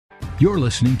You're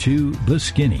listening to The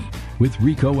Skinny with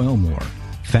Rico Elmore,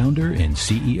 founder and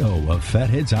CEO of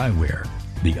Fatheads Eyewear.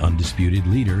 The undisputed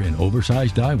leader in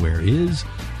oversized eyewear is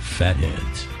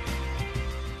Fatheads.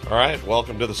 All right,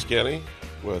 welcome to The Skinny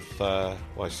with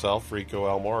myself, Rico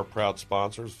Elmore, proud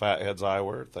sponsors, Fatheads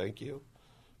Eyewear. Thank you.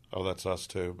 Oh, that's us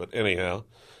too. But anyhow,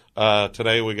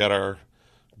 today we got our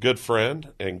good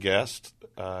friend and guest,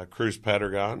 Cruz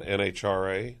Pedregon,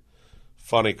 NHRA,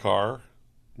 funny car,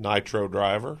 nitro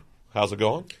driver. How's it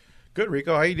going? Good,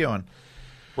 Rico. How you doing?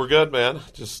 We're good, man.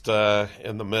 Just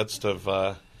in the midst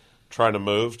of trying to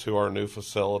move to our new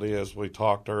facility, as we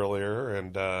talked earlier,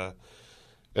 and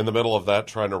in the middle of that,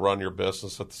 trying to run your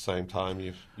business at the same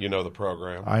time. You know the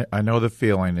program. I know the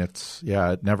feeling. It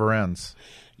never ends.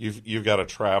 You've got a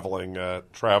traveling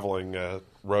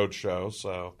road show,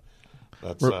 so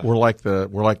that's we're like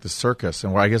the circus,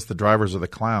 and I guess the drivers are the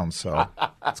clowns. So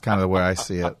that's kind of the way I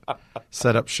see it.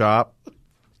 Set up shop.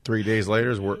 3 days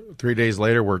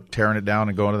later, we're tearing it down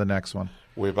and going to the next one.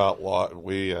 I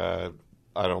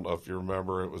don't know if you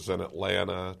remember, it was in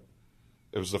Atlanta.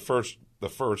 It was the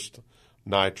first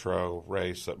nitro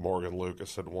race that Morgan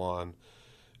Lucas had won.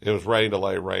 It was rain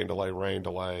delay,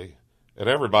 and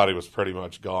everybody was pretty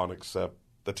much gone except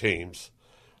the teams.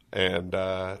 And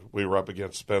we were up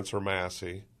against Spencer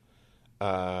Massey,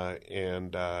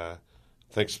 and I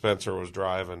think Spencer was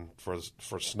driving for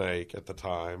Snake at the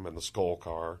time in the Skull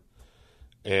car,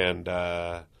 and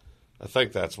I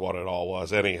think that's what it all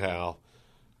was. Anyhow,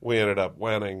 we ended up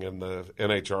winning, and the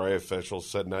NHRA officials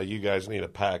said, "Now you guys need to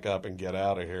pack up and get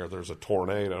out of here. There's a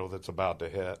tornado that's about to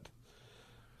hit."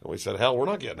 And we said, "Hell, we're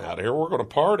not getting out of here. We're going to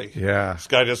party." Yeah, this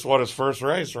guy just won his first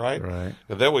race, right? Right.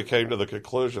 And then we came to the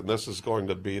conclusion this is going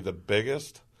to be the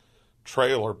biggest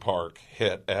trailer park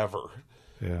hit ever.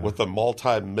 Yeah. With the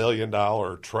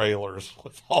multi-million-dollar trailers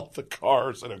with all the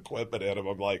cars and equipment in them.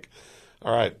 I'm like,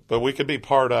 all right, but we could be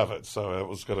part of it. So it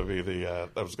was going to be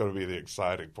the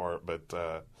exciting part.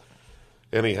 But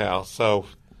anyhow, so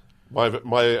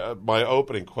my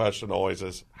opening question always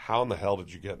is, how in the hell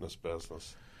did you get in this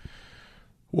business?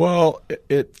 Well,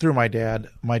 it through my dad.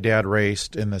 My dad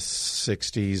raced in the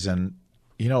 '60s, and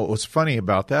what's funny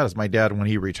about that is my dad, when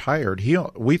he retired,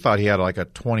 we thought he had like a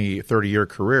 20, 30-year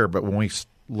career, but when we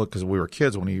look, because we were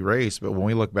kids when he raced, but when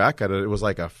we look back at it, it was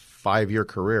like a 5-year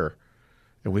career,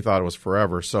 and we thought it was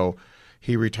forever. So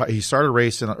he started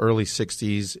racing in the early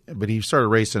 60s, but he started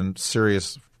racing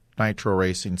serious nitro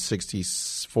racing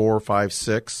 64, 5,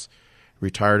 6,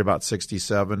 retired about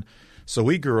 67. So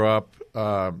we grew up,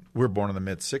 we were born in the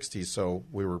mid-'60s, so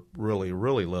we were really,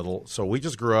 really little. So we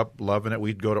just grew up loving it.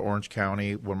 We'd go to Orange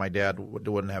County when my dad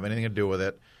wouldn't have anything to do with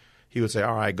it. He would say,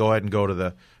 all right, go ahead and go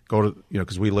to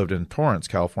because we lived in Torrance,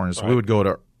 California. So we would go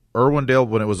to Irwindale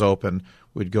when it was open.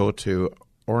 We'd go to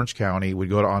Orange County. We'd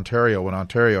go to Ontario when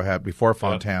Ontario had, before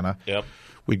Fontana. Yep.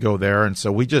 We'd go there. And so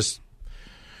we just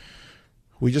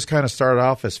kind of started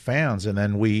off as fans. And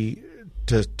then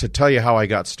to tell you how I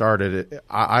got started,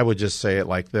 I would just say it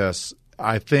like this.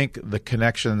 I think the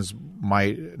connections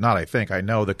I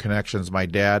know the connections my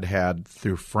dad had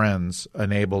through friends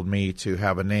enabled me to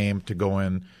have a name to go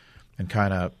in and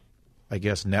kind of, I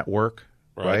guess, network,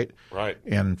 right? Right.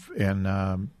 And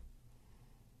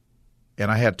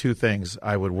I had two things.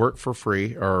 I would work for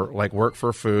free or like work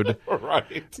for food.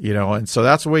 Right. And so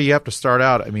that's the way you have to start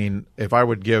out. I mean, if I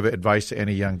would give advice to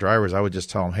any young drivers, I would just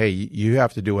tell them, hey, you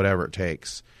have to do whatever it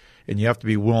takes, and you have to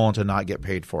be willing to not get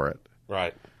paid for it.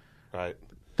 Right. Right.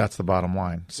 That's the bottom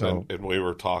line. So, and we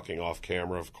were talking off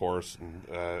camera, of course, and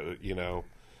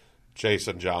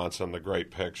Jason Johnson, the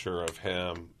great picture of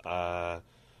him.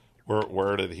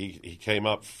 Where did he came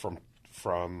up from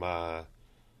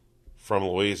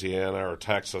Louisiana or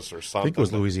Texas or something? I think it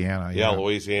was Louisiana. Yeah,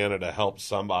 Louisiana, to help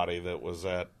somebody that was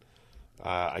at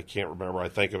I can't remember. I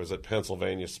think it was at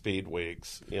Pennsylvania Speed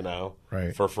Weeks,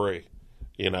 right, for free,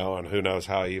 and who knows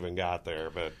how he even got there,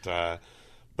 but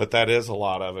that is a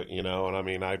lot of it, and I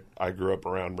mean, I grew up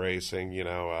around racing,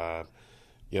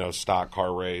 stock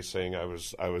car racing. I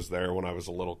was there when I was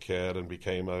a little kid and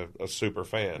became a super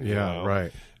fan. Yeah,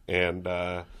 right. And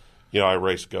I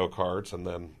raced go-karts, and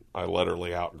then I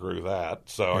literally outgrew that,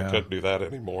 so I couldn't do that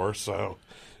anymore. So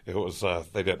it was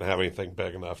they didn't have anything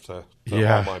big enough to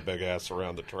haul my big ass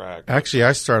around the track. Actually,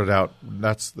 I started out.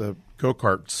 That's the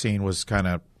go-kart scene was kind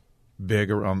of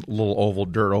big around little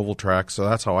dirt oval tracks. So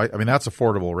that's how I mean, that's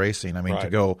affordable racing. I mean,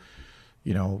 to go,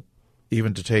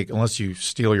 even to take, unless you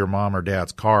steal your mom or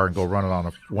dad's car and go run it on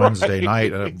a Wednesday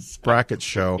night at a bracket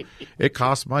show, it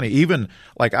costs money. Even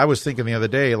like I was thinking the other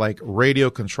day, like radio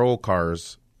control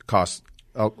cars cost,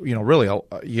 really,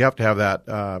 you have to have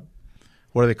that.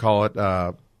 What do they call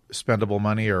it? spendable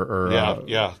money or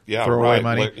throwaway right.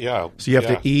 money. So you have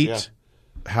to eat,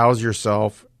 house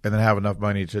yourself, and then have enough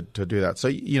money to do that.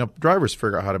 So, drivers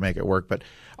figure out how to make it work. But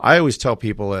I always tell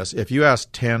people this: if you ask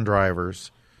 10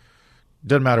 drivers,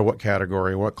 doesn't matter what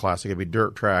category, what class, it could be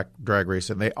dirt track, drag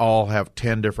racing, they all have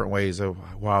 10 different ways of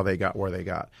how they got where they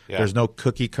got. Yeah. There's no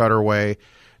cookie cutter way.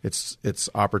 It's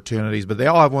opportunities, but they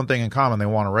all have one thing in common: they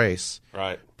want to race.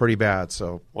 Right. Pretty bad.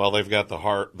 So. Well, they've got the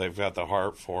heart. They've got the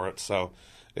heart for it. So,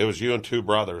 it was you and 2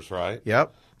 brothers, right?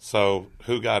 Yep. So,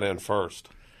 who got in first?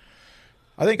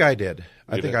 I think I did.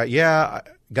 I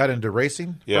got into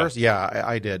racing first. Yeah,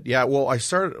 I did. Yeah, well, I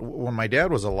started when my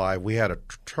dad was alive. We had a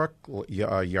truck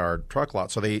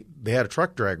lot. So they had a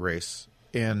truck drag race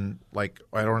in at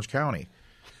Orange County.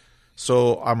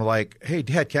 So I'm like, hey,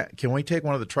 Dad, can we take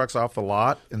one of the trucks off the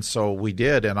lot? And so we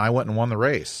did, and I went and won the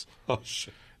race. Oh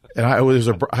shit! And I had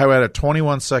a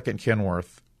 21-second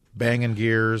Kenworth, banging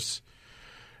gears.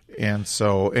 And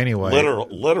so anyway,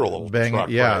 literal bang, truck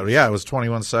yeah, race. Yeah, it was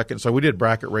 21 seconds. So we did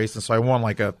bracket racing. So I won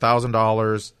like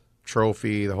 $1,000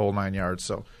 trophy, the whole 9 yards.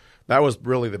 So that was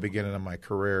really the beginning of my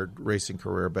racing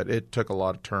career. But it took a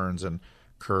lot of turns and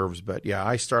curves. But yeah,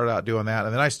 I started out doing that,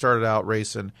 and then I started out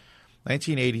racing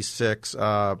 1986.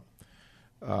 A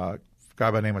guy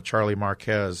by the name of Charlie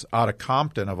Marquez out of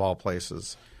Compton, of all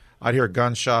places. I'd hear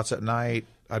gunshots at night.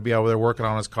 I'd be over there working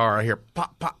on his car. I hear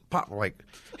pop, pop, pop. Like,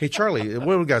 hey, Charlie,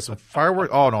 what we got? Some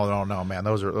fireworks? Oh no, man,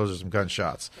 those are some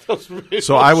gunshots.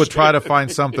 So I would try to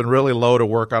find something really low to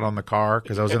work on the car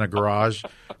because I was in a garage.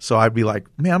 So I'd be like,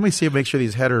 man, let me make sure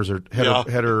these header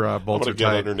bolts are tight.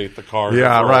 Get underneath the car.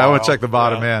 Yeah, right. I want to check the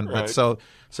bottom end. Right. But so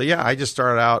yeah, I just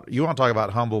started out. You want to talk about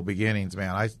humble beginnings,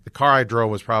 man? The car I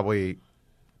drove was probably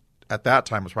at that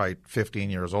time was probably 15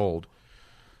 years old.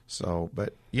 So,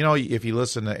 but if you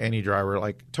listen to any driver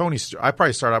like Tony, I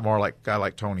probably started out more like a guy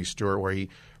like Tony Stewart, where he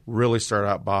really started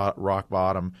out rock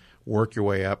bottom, work your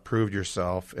way up, proved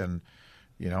yourself, and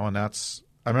and that's.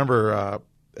 I remember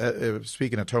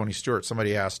speaking of Tony Stewart,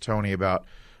 somebody asked Tony about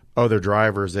other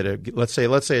drivers that let's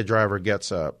say a driver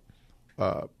gets an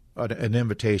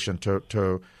invitation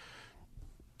to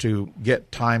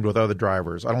get timed with other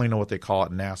drivers. I don't even know what they call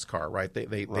it in NASCAR, right?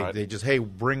 They just, hey,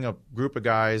 bring a group of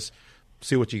guys.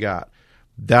 See what you got.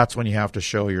 That's when you have to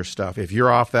show your stuff. If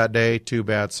you're off that day, too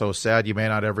bad, so sad. You may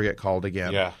not ever get called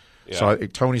again. Yeah. So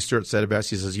Tony Stewart said it best.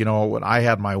 He says, when I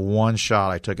had my one shot,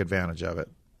 I took advantage of it.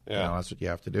 Yeah. That's what you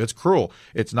have to do. It's cruel.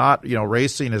 It's not,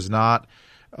 racing is not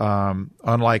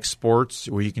unlike sports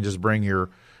where you can just bring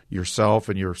yourself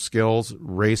and your skills.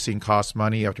 Racing costs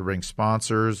money. You have to bring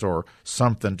sponsors or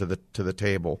something to the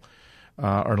table.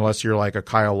 Or unless you're like a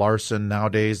Kyle Larson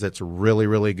nowadays that's really,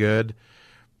 really good.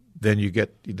 Then you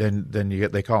get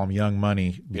they call him young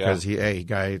money because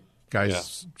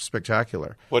guy's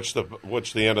spectacular. Which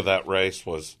the end of that race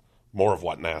was more of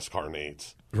what NASCAR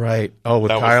needs. Right. Oh, with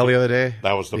Kyle the other day?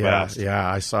 That was the best. Yeah,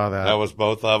 I saw that. That was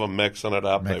both of them mixing it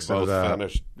up. They both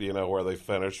finished, where they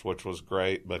finished, which was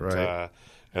great. But right.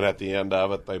 And at the end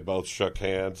of it, they both shook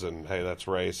hands and, hey, that's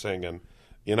racing. And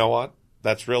you know what?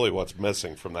 That's really what's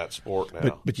missing from that sport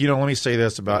now. But let me say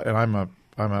this about, and I'm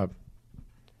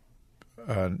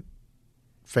a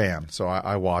fan, so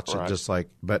I watch it just like.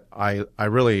 But I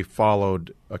really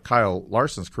followed Kyle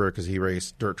Larson's career because he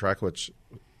raced dirt track,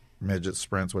 midget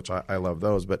sprints, which I love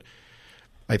those. But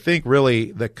I think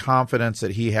really the confidence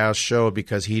that he has showed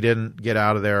because he didn't get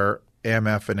out of there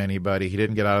MFing anybody. He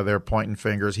didn't get out of there pointing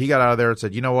fingers. He got out of there and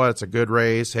said, you know what, it's a good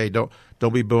race. Hey, don't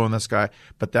be booing this guy.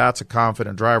 But that's a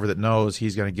confident driver that knows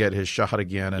he's going to get his shot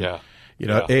again. And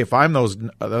hey, if I'm those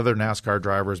other NASCAR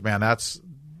drivers, man, that's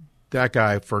that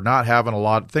guy for not having a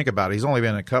lot. Think about it. He's only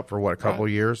been in a Cup for a couple of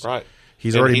years. Right.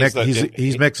 He's already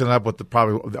he's mixing it up with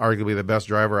arguably the best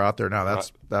driver out there now.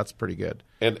 That's pretty good.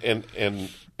 And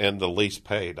the least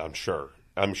paid, I'm sure.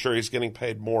 I'm sure he's getting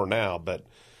paid more now, but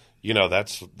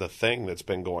that's the thing that's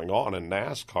been going on in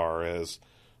NASCAR is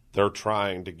they're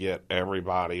trying to get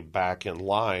everybody back in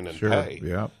line and pay.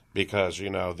 Yeah. Because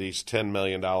these $10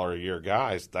 million a year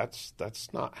guys, that's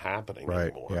not happening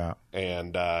anymore. Yeah.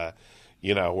 And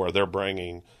where they're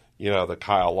bringing the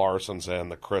Kyle Larsons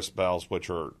and the Chris Bells,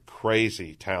 which are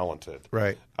crazy talented.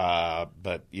 Right.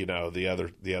 But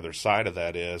the other side of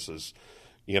that is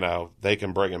they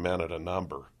can bring them in at a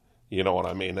number. You know what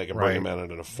I mean? They can bring them in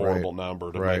at an affordable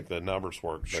number to make the numbers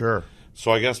work. Sure.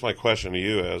 So I guess my question to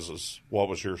you is what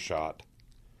was your shot?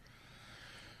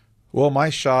 Well, my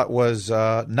shot was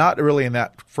not really in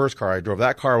that first car I drove.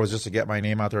 That car was just to get my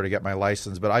name out there to get my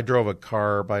license. But I drove a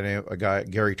car by name a guy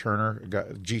Gary Turner,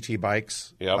 GT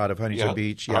Bikes out of Huntington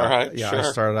Beach. Yeah. All right. Yeah. Sure. I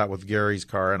started out with Gary's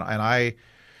car, and I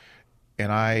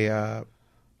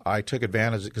I took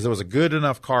advantage because it was a good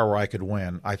enough car where I could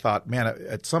win. I thought, man,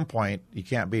 at some point you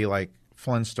can't be like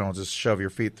Flintstones, just shove your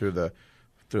feet through the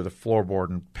floorboard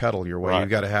and pedal your way. Right. You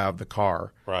got to have the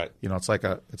car. Right. You know, it's like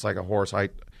a horse. I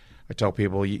tell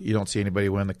people you don't see anybody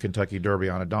win the Kentucky Derby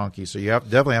on a donkey, so you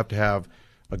definitely have to have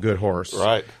a good horse.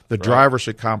 Right. The driver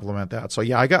should complement that. So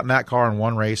yeah, I got in that car and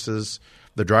won races.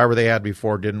 The driver they had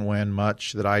before didn't win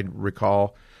much that I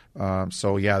recall.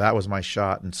 So yeah, that was my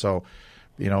shot. And so,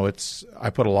 you know, I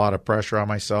put a lot of pressure on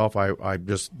myself. I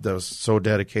just was so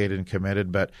dedicated and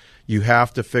committed. But you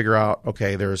have to figure out,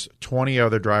 okay, there's 20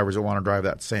 other drivers that want to drive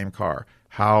that same car.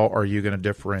 How are you going to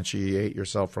differentiate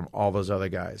yourself from all those other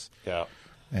guys? Yeah.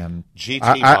 And GT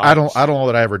I don't know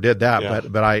that I ever did that, Yeah.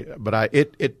 but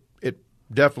it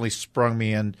definitely sprung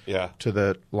me in Yeah. to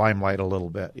the limelight a little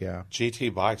bit. Yeah.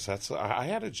 GT bikes. I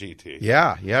had a GT.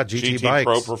 Yeah. GT bikes.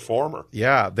 Pro Performer.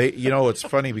 Yeah. It's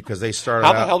funny because they started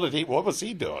How out. the hell did he? What was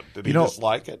he doing? Did he know, just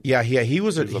like it? Yeah. He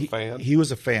was a fan? He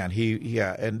was a fan.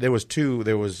 And there was two.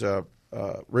 There was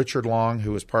Richard Long,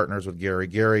 who was partners with Gary.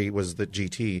 Gary was the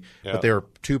GT, Yeah. but there were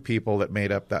two people that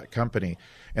made up that company,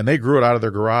 and they grew it out of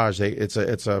their garage. It's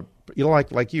a you know,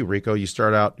 like you, Rico. You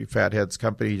start out your Fatheads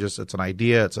company. It's an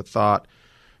idea. It's a thought.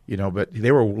 You know, but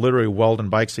they were literally welding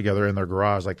bikes together in their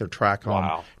garage, like their track home.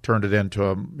 Wow. Turned it into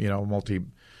a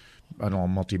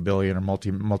multi-billion or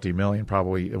multi-million,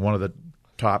 probably one of the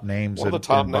top names. One of the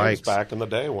top names back in the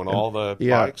day when all the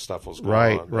bike stuff was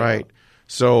going on. Right.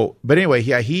 So, but anyway,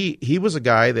 yeah, he was a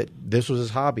guy that this was his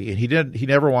hobby, and he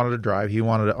never wanted to drive. He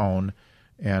wanted to own,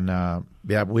 and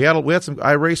we had some.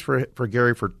 I raced for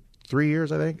Gary for 3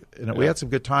 years, I think, and we had some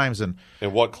good times. And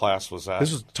what class was that?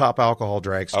 this was top alcohol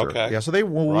dragster. Okay. Yeah, so we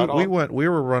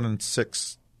were running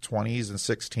 620s and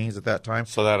 16s at that time.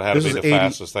 So that had to be the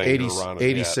fastest thing you were running.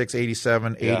 86,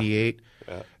 87, 88.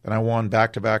 Yeah. And I won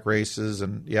back-to-back races,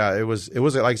 and yeah, it was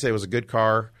like I say, it was a good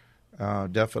car.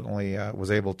 Definitely was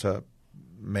able to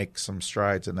make some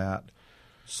strides in that.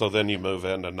 So then you move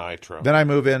into nitro. Then I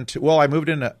moved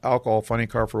into alcohol funny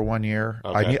car for 1 year.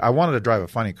 Okay. I wanted to drive a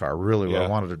funny car, really. Yeah. I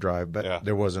wanted to drive, but Yeah.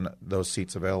 there wasn't those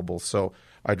seats available. So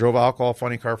I drove alcohol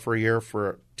funny car for a year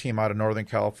for a team out of Northern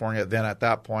California. Then at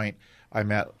that point,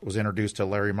 was introduced to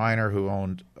Larry Miner, who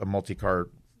owned a multi-car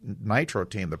nitro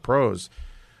team, the pros,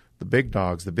 the big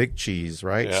dogs, the big cheese,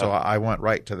 right? Yeah. So I went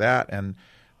right to that, and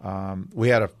we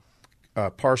had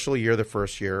a partial year the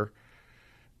first year.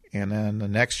 And then the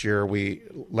next year,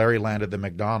 Larry landed the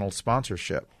McDonald's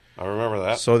sponsorship. I remember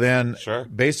that. So then, Sure.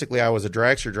 basically, I was a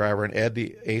dragster driver, and Ed,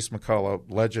 the Ace McCullough,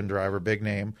 legend driver, big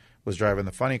name, was driving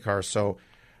the funny car. So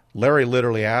Larry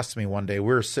literally asked me one day. It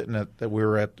was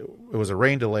a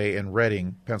rain delay in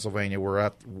Reading, Pennsylvania.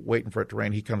 We're waiting for it to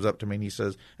rain. He comes up to me and he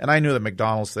says, and I knew the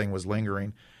McDonald's thing was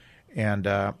lingering, and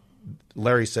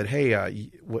Larry said, "Hey,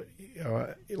 kind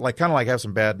of like have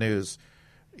some bad news."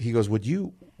 He goes, "Would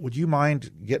you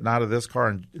mind getting out of this car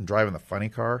and driving the funny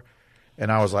car?"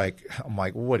 And I'm like,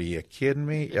 what are you kidding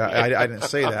me? I didn't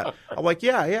say that. I'm like,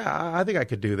 yeah, I think I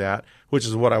could do that, which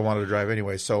is what I wanted to drive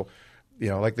anyway. So, you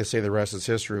know, like they say, the rest is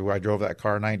history. I drove that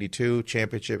car 92,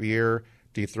 championship year,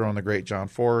 dethroned the great John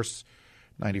Force.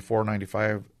 94,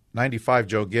 95. 95,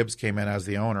 Joe Gibbs came in as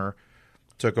the owner,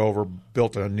 took over,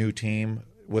 built a new team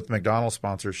with McDonald's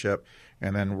sponsorship,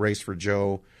 and then raced for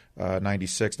Joe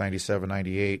 96, 97,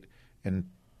 98, and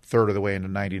third of the way into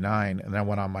 99, and then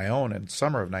went on my own in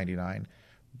summer of 99,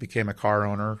 became a car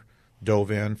owner,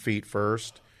 dove in feet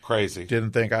first. Crazy.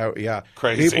 Didn't think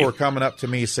Crazy. People were coming up to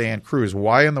me saying, "Cruz,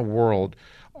 why in the world,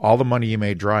 all the money you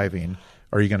made driving,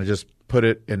 are you going to just put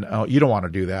it in? Oh, you don't want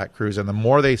to do that, Cruz." And the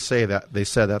more they said that,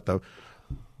 the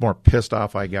more pissed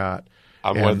off I got.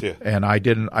 I'm with you. And I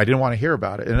didn't want to hear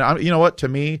about it. And you know what? To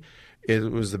me, it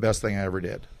was the best thing I ever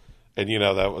did. And, you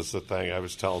know, that was the thing. I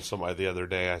was telling somebody the other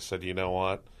day, I said, you know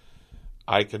what?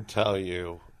 I could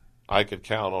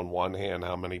count on one hand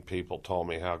how many people told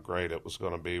me how great it was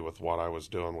going to be with what I was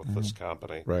doing with this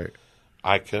company. Right.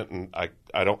 I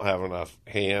don't have enough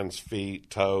hands, feet,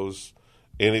 toes,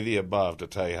 any of the above to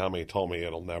tell you how many told me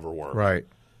it'll never work. Right.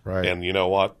 And you know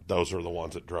what? Those are the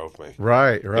ones that drove me.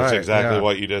 Right. That's exactly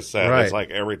what you just said. Right. It's like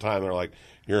every time they're like,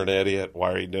 "You're an idiot.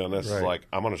 Why are you doing this?" Right. It's like,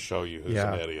 I'm going to show you who's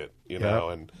an idiot, you know,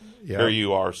 and Yep. here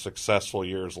you are successful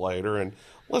years later. And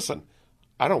listen,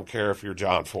 I don't care if you're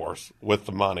John Force with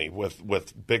the money,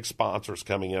 with big sponsors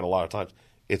coming in a lot of times.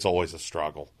 It's always a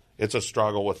struggle. It's a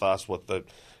struggle with us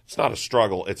it's not a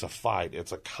struggle, it's a fight.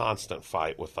 It's a constant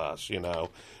fight with us, you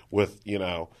know,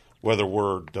 whether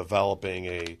we're developing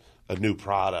a new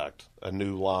product, a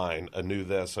new line, a new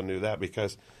this, a new that,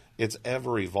 because it's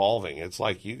ever evolving. It's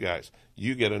like you guys.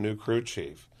 You get a new crew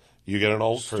chief. You get an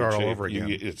old crew Start all chief. over again.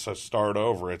 It's a start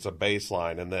over. It's a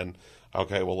baseline, and then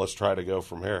Okay, well, let's try to go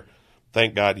from here.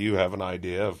 Thank God you have an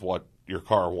idea of what your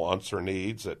car wants or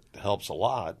needs. It helps a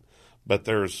lot. But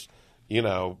there's,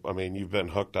 I mean, you've been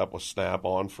hooked up with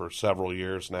Snap-on for several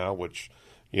years now, which,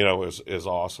 is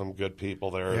awesome. Good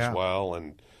people there as well.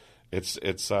 And it's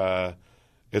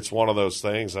one of those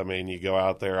things. I mean, you go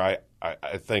out there.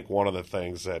 I think one of the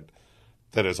things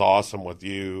that is awesome with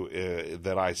you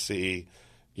that I see,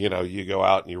 you go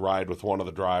out and you ride with one of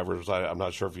the drivers. I'm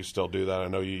not sure if you still do that. I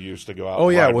know you used to go out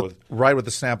and ride with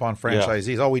the Snap-on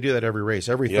franchisees. Oh, we do that every race.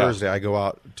 Every Thursday I go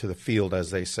out to the field, as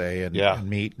they say, and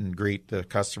meet and greet the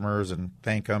customers and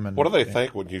thank them. And what do they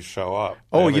think when you show up?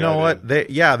 Oh, you know what?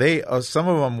 They some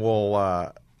of them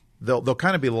will they'll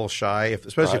kind of be a little shy,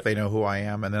 especially if they know who I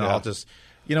am, and then I'll just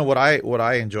what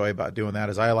I enjoy about doing that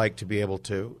is I like to be able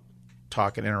to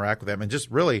talk and interact with them and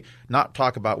just really not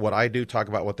talk about what I do, talk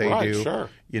about what they do, sure.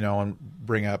 And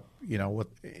bring up,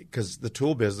 because the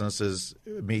tool business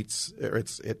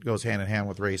it goes hand in hand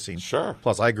with racing. Sure.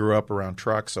 Plus I grew up around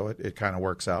trucks, so it kind of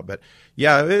works out. But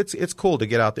yeah, it's cool to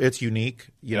get out there. It's unique.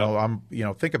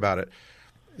 Think about it.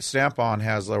 Snap-on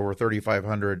has over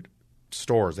 3,500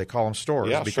 stores. They call them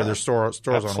stores because they're stores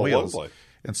on wheels.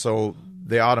 And so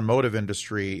the automotive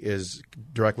industry is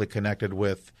directly connected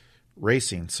with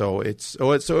racing, so it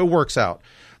works out.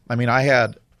 I mean, I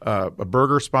had a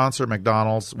burger sponsor,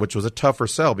 McDonald's, which was a tougher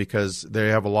sell because they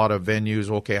have a lot of venues.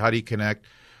 Okay, how do you connect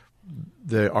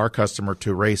our customer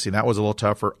to racing? That was a little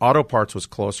tougher. Auto Parts was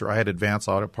closer. I had Advanced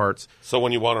Auto Parts. So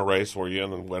when you won a race, were you in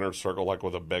the winner's circle like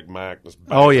with a Big Mac?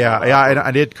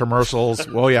 I did commercials.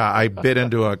 Well, I bid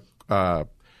into a what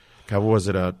was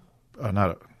it?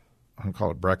 I don't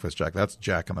call it Breakfast Jack. That's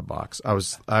Jack in the Box. I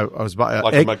was buying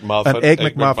like an egg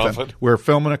McMuffin. We were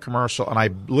filming a commercial, and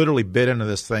I literally bid into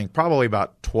this thing probably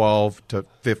about 12 to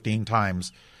 15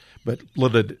 times. But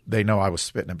little did they know I was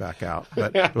spitting it back out.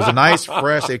 But it was a nice,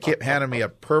 fresh. They kept handing me a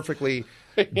perfectly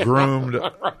groomed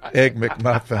egg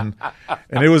McMuffin,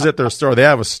 and it was at their store. They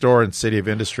have a store in City of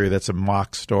Industry that's a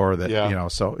mock store that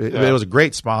So it was a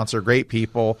great sponsor, great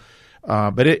people.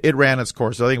 But it ran its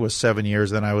course. I think it was 7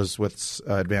 years. Then I was with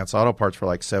Advanced Auto Parts for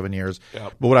like 7 years.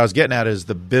 Yep. But what I was getting at is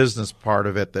the business part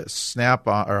of it. That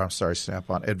Snap-on,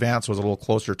 Advanced was a little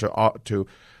closer to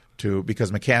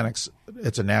because mechanics.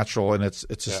 It's a natural and it's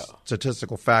a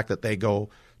statistical fact that they go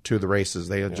to the races.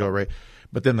 They enjoy race.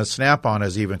 But then the Snap-on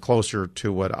is even closer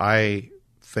to what I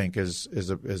think is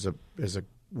a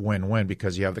win-win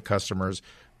because you have the customers.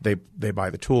 They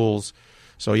buy the tools.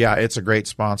 So, it's a great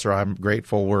sponsor. I'm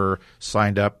grateful we're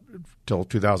signed up till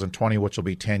 2020, which will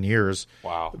be 10 years.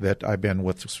 Wow. That we've been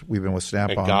with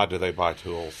Snap-on. And God, do they buy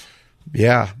tools.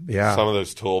 Yeah. Some of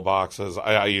those toolboxes.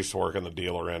 I used to work in the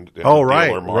dealer end.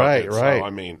 Right. So, I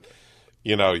mean,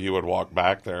 you would walk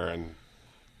back there and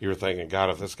you're thinking, God,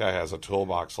 if this guy has a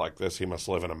toolbox like this, he must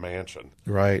live in a mansion.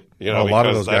 Right. A lot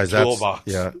of those guys,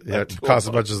 it costs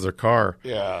as much as their car.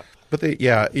 Yeah. But and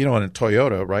in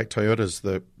Toyota, right? Toyota's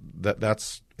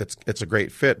it's a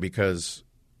great fit because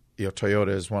Toyota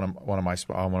is one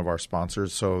of our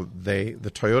sponsors. So the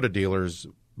Toyota dealers,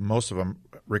 most of them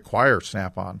require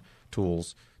Snap-on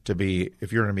tools to be.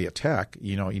 If you're going to be a tech,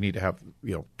 you need to have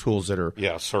tools that are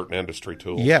certain industry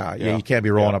tools. You can't be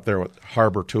rolling up there with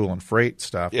Harbor Tool and Freight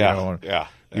stuff. You know what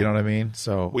I mean?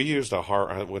 So we used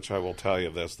which I will tell you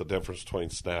this: the difference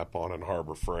between Snap-on and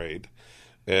Harbor Freight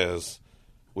is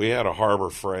we had a Harbor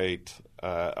Freight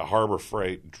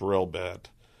drill bit.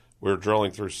 We were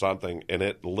drilling through something, and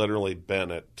it literally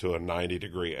bent it to a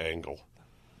 90-degree angle.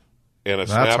 And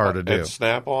that's hard to do. And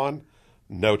Snap-on,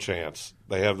 no chance.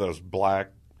 They have those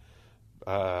black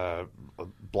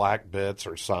bits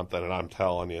or something, and I'm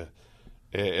telling you,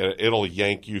 it'll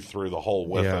yank you through the hole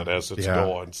with it as it's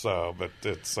going. So, but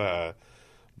it's, they're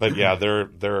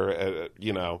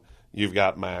you've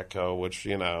got Matco, which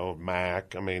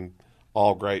Mac. I mean,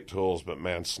 all great tools, but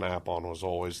man, Snap-on was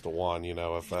always the one.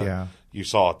 If you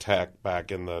saw a tech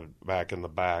back in the back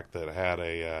that had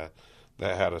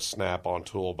a Snap-on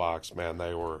toolbox, man,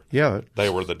 they were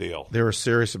the deal. They were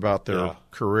serious about their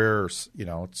careers.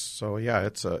 It's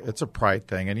a pride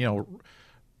thing, and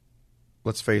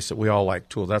let's face it, we all like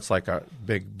tools. That's like a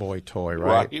big boy toy,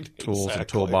 right? Tools and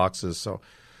toolboxes. So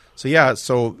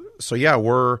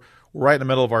we're right in the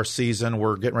middle of our season.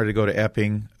 We're getting ready to go to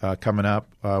Epping coming up.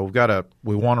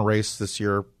 We won a race this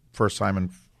year, first time in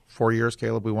 4 years,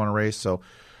 Caleb. We won a race. So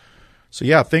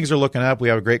things are looking up. We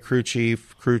have a great crew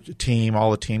team.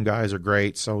 All the team guys are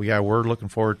great. So we're looking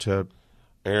forward to.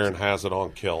 Aaron has it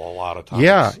on kill a lot of times.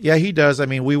 Yeah, he does. I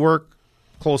mean, we work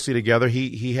closely together.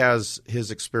 He has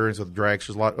his experience with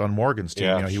dragsters a lot on Morgan's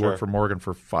team. He worked for Morgan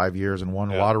for 5 years and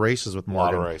won a lot of races with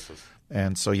Morgan. A lot of races.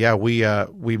 And so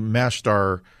we meshed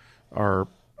our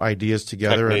ideas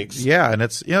together. Techniques. Yeah, and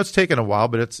it's taken a while,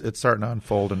 but it's starting to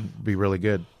unfold and be really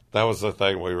good. That was the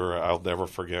thing. I'll never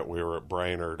forget. We were at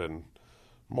Brainerd, and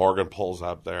Morgan pulls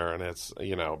up there, and it's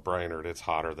Brainerd. It's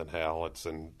hotter than hell. It's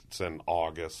in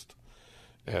August,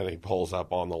 and he pulls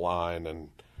up on the line, and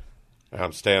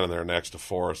I'm standing there next to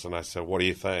Forrest, and I said, "What do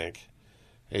you think?"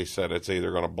 He said, "It's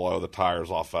either going to blow the tires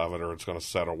off of it or it's going to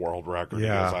set a world record."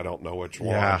 Yeah. Because I don't know which one.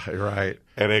 Yeah, right.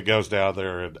 And it goes down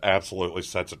there and absolutely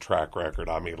sets a track record.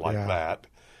 I mean, like that.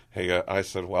 I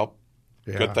said, "Well,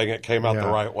 good thing it came out the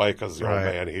right way, because the old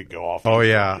man, he'd go off." Oh,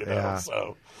 yeah, know,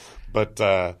 So, but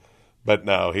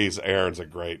no, Aaron's a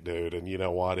great dude, and you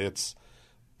know what?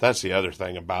 That's the other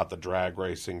thing about the drag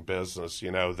racing business.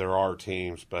 There are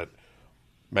teams, but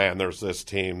man, there's this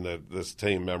team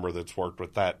member that's worked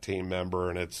with that team member,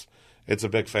 and it's a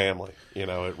big family.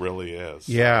 It really is.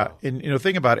 Yeah, and the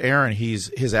thing about Aaron,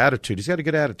 his attitude. He's got a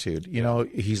good attitude.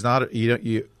 He's not.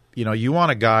 You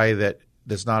want a guy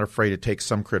that's not afraid to take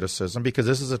some criticism, because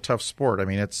this is a tough sport. I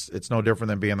mean, it's no different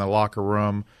than being in the locker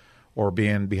room or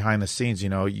being behind the scenes.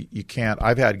 You can't.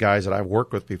 I've had guys that I've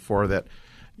worked with before that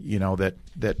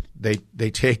they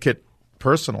take it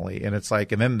personally, and it's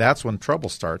like, and then that's when trouble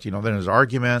starts. Then there's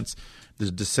arguments, there's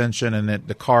dissension, and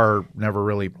the car never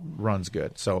really runs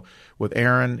good. So with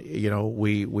Aaron,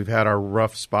 we've had our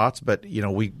rough spots, but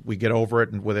we get over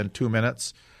it, and within 2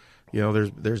 minutes,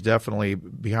 there's definitely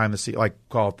behind the scene, like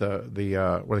call it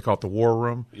the what they call it, the war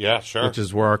room. Yeah, sure. Which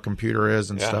is where our computer is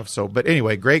and stuff. So, but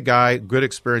anyway, great guy, good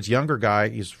experience, younger guy.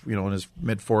 He's in his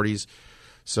mid-40s.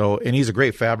 So, and he's a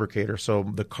great fabricator. So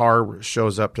the car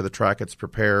shows up to the track, it's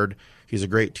prepared. He's a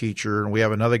great teacher. And we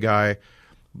have another guy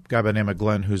by the name of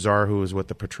Glenn Huzar, who was with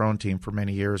the Patron team for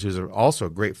many years, who's also a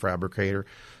great fabricator.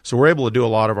 So we're able to do a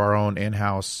lot of our own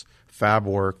in-house fab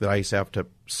work that I used to have to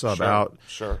sub out.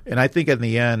 Sure. And I think in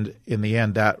the end,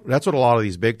 that's what a lot of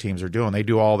these big teams are doing. They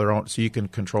do all their own, so you can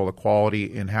control the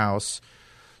quality in-house.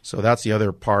 So that's the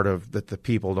other part of that the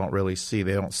people don't really see.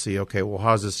 They don't see, okay, well,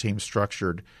 how's this team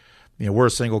structured? We're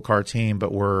a single car team,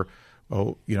 but we're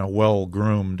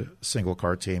well-groomed single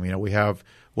car team. We have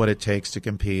what it takes to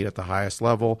compete at the highest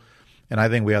level. And I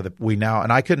think we now,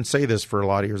 and I couldn't say this for a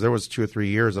lot of years. There was 2 or 3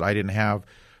 years that I didn't have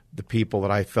the people that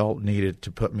I felt needed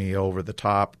to put me over the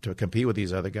top to compete with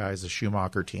these other guys, the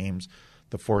Schumacher teams,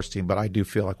 the Force team. But I do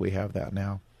feel like we have that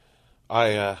now.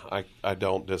 I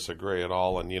don't disagree at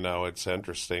all. And, it's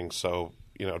interesting. So,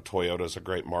 Toyota's a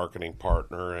great marketing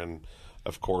partner, and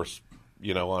of course,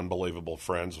 unbelievable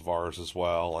friends of ours as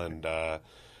well. And,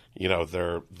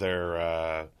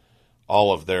 they're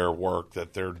all of their work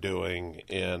that they're doing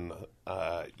in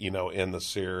the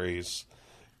series,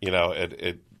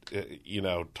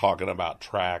 talking about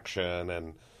traction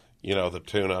and, the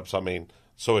tune-ups. I mean,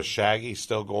 so is Shaggy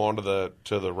still going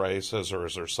to the races, or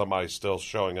is there somebody still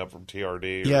showing up from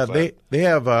TRD? Yeah, they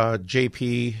have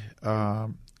JP,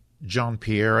 Jean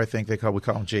Pierre, I think we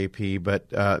call him JP, but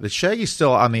the Shaggy's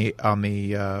still on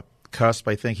the cusp.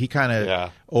 I think he kind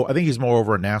of. Oh, I think he's more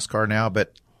over in NASCAR now.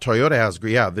 But Toyota has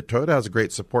a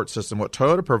great support system. What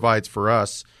Toyota provides for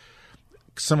us,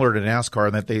 similar to NASCAR,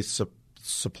 in that they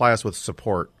supply us with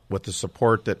the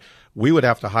support that we would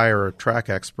have to hire a track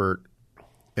expert,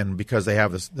 and because they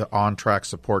have the on-track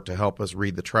support to help us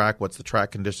read the track, what's the track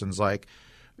conditions like.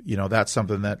 That's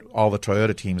something that all the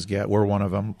Toyota teams get. We're one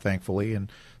of them, thankfully.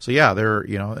 And so, they're,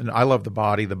 and I love the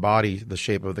body, the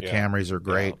shape of the Camrys are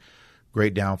great,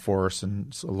 great downforce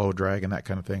and low drag and that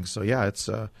kind of thing. So, it's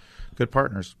good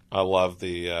partners. I love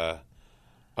it.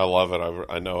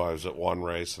 I know I was at one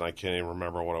race, and I can't even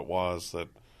remember what it was, that,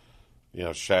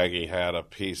 Shaggy had a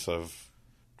piece of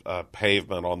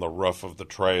pavement on the roof of the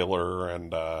trailer,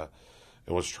 and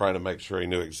and was trying to make sure he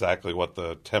knew exactly what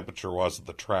the temperature was at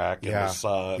the track and the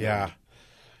sun. Yeah. And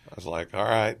I was like, all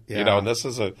right. Yeah. And this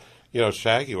is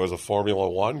Shaggy was a Formula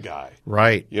One guy.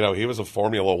 Right. He was a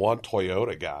Formula One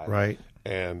Toyota guy. Right.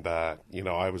 And, I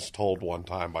was told one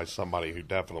time by somebody who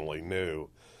definitely knew,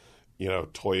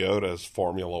 Toyota's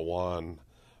Formula One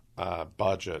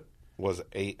budget was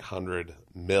 $800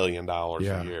 million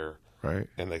a year. Right.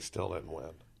 And they still didn't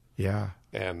win. Yeah.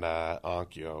 And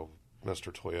Onkyo,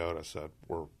 Mr. Toyota, said,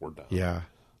 we're done. Yeah.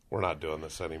 We're not doing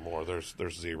this anymore. There's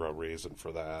zero reason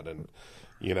for that. And,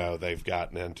 they've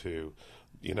gotten into,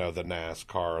 the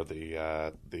NASCAR,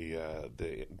 the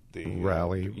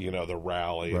rally, the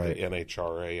rally, right. the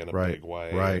NHRA in a right. big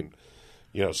way. Right.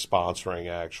 And, sponsoring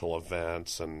actual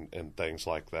events and things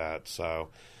like that. So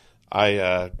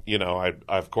I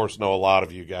of course know a lot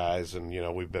of you guys, and,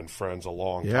 we've been friends a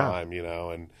long time,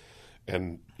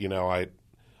 and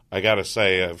I got to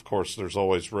say, of course, there's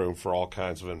always room for all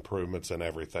kinds of improvements and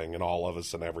everything, and all of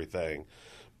us and everything.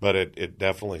 but it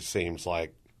definitely seems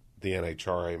like the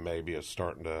NHRA maybe is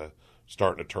starting to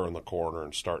turn the corner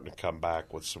and starting to come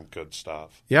back with some good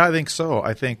stuff. Yeah, I think so.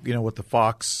 I think, with the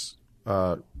Fox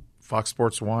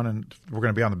Sports 1, and we're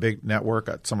going to be on the big network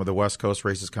at some of the West Coast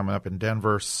races coming up in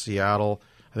Denver, Seattle,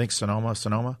 I think Sonoma,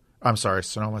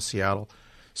 Seattle.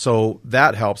 So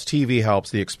that helps. TV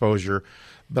helps, the exposure.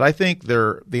 But I think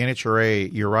the NHRA,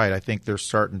 you're right, I think they're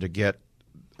starting to get it.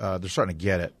 They're starting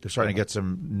to get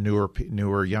some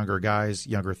newer, younger guys,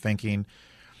 younger thinking.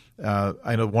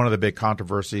 I know one of the big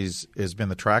controversies has been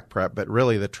the track prep, but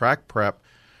really the track prep,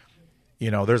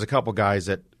 there's a couple guys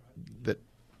that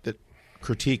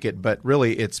critique it, but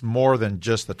really it's more than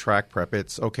just the track prep.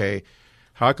 It's okay,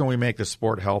 how can we make the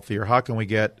sport healthier? How can we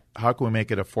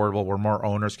make it affordable where more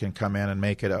owners can come in and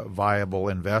make it a viable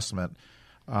investment?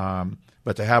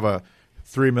 But to have a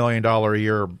 $3 million a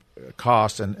year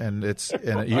cost and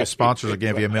sponsors will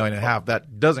give you $1.5 million,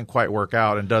 that doesn't quite work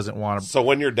out and doesn't want to. So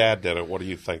when your dad did it, what do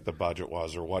you think the budget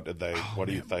was, or what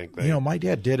do you think they? My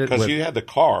dad did it because you had the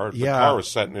car. Yeah. The car was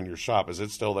sitting in your shop. Is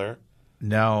it still there?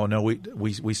 No,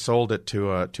 we sold it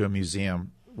to a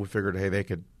museum. We figured, hey, they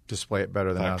could display it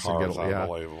better than us. Car is yeah.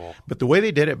 unbelievable. But the way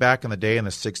they did it back in the day in the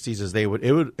 '60s is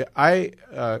I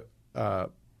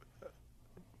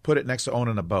put it next to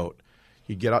owning a boat.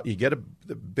 You get a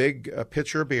big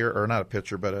pitcher of beer, or not a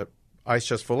pitcher, but a ice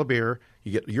chest full of beer.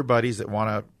 You get your buddies that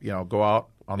want to go out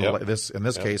on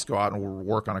the case, go out and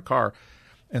work on a car,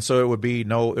 and so it would be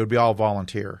all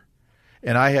volunteer.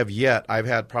 And I've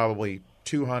had probably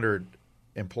 200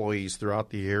 employees throughout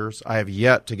the years. I have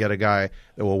yet to get a guy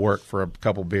that will work for a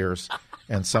couple beers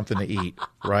and something to eat,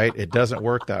 right? It doesn't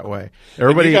work that way.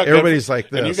 Everybody's like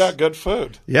this. And you got good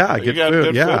food. Yeah, you got food.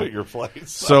 Good yeah. food at your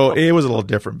place. So it was a little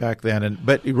different back then.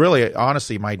 But really,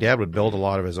 honestly, my dad would build a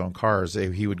lot of his own cars.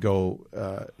 He would go,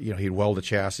 he'd weld the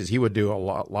chassis. He would do a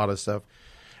lot of stuff.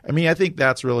 I mean, I think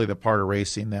that's really the part of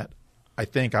racing that I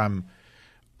think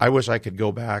I wish I could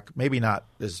go back, maybe not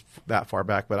that far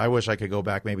back, but I wish I could go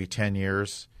back maybe 10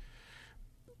 years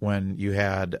when you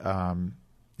had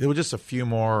there were just a few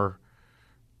more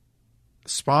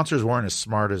sponsors weren't as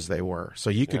smart as they were. So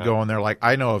you could go in there, like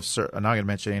I know of I'm not going to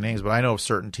mention any names, but I know of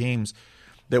certain teams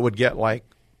that would get like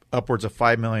upwards of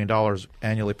 $5 million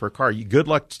annually per car. Good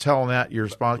luck telling that your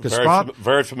sponsor.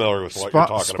 Very familiar with what you're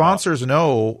talking sponsors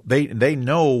know, they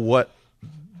know what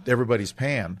everybody's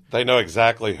paying. They know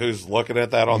exactly who's looking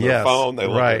at that on their phone. They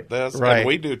look at this, and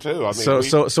we do too. I mean,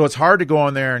 so it's hard to go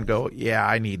in there and go, yeah,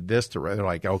 I need this to. They're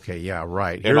like, okay, yeah,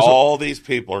 right. And all these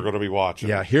people are going to be watching.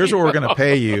 Yeah, here's what we're going to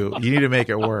pay you. You need to make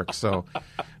it work. So,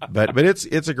 but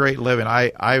it's a great living.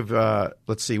 I've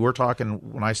let's see, we're talking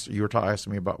you were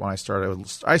asking me about when I started.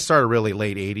 I started really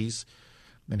late '80s,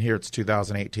 and here it's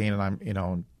 2018, and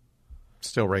I'm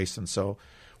still racing. So.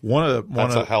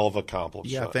 That's a hell of an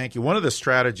accomplishment. Yeah, thank you. One of the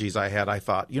strategies I had, I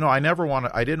thought, I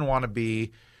didn't want to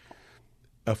be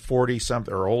a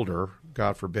 40-something or older,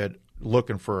 God forbid,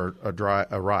 looking for a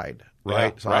ride,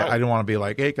 right? Yeah, so right. I didn't want to be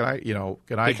like, hey, can I Because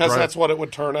drive? that's what it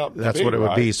would turn out. That's to be, what it would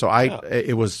right? be. So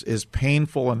it was as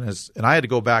painful and I had to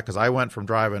go back because I went from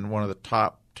driving one of the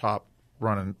top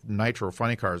running nitro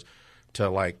funny cars to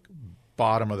like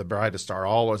bottom of the bride to start.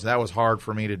 That was hard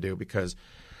for me to do because.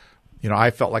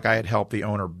 I felt like I had helped the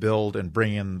owner build and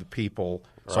bring in the people,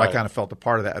 so I kind of felt a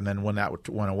part of that. And then when that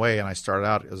went away and I started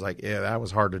out, it was like, yeah, that was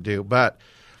hard to do. But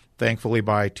thankfully,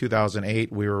 by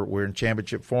 2008, we were in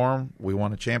championship form. We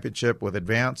won a championship with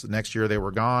Advance. The next year, they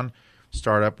were gone.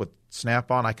 Start up with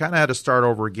Snap-on. I kind of had to start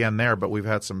over again there, but we've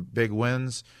had some big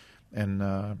wins, and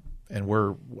I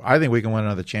think we can win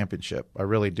another championship. I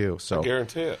really do. So I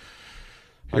guarantee it.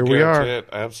 Here we are. It.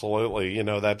 Absolutely.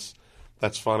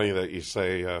 That's funny that you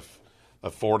say. A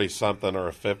 40-something or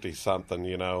a 50-something,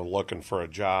 looking for a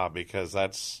job, because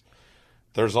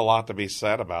there's a lot to be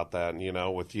said about that.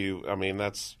 And, with you, I mean,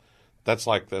 that's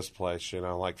like this place,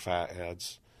 like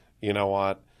Fatheads. You know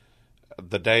what?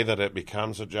 The day that it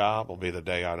becomes a job will be the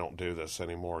day I don't do this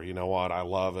anymore. You know what? I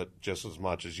love it just as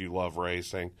much as you love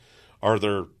racing. Are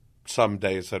there some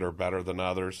days that are better than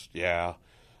others? Yeah.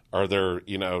 Are there,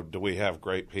 do we have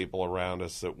great people around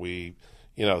us that we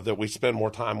spend more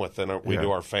time with than we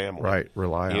do our family. Right,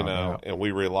 rely on. And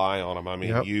we rely on them. I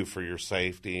mean, you for your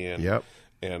safety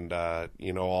and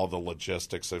all the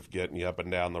logistics of getting you up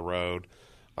and down the road.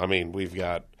 I mean, we've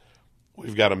got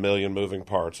a million moving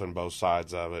parts on both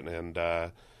sides of it, and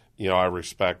I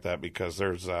respect that because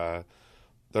there's a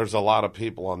lot of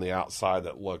people on the outside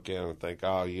that look in and think,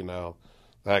 oh,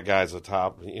 that guy's a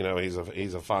top, he's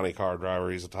a funny car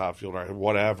driver, he's a top fuel driver,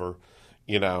 whatever,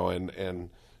 and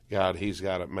God, he's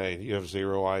got it made. You have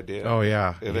zero idea. Oh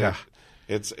yeah,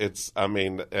 It's. I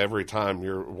mean, every time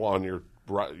you're on your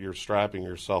you're strapping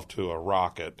yourself to a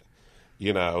rocket,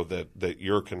 you know, that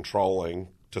you're controlling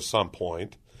to some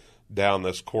point down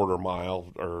this quarter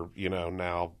mile or, you know,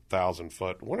 now 1,000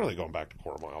 foot. When are they going back to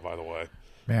quarter mile, by the way?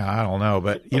 Man, I don't know,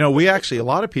 but you know, we actually, a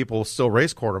lot of people still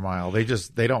race quarter mile.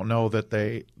 They don't know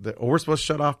that we're supposed to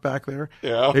shut off back there.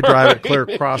 Yeah, they drive it clear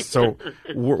across. So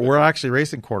we're actually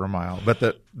racing quarter mile, but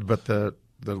the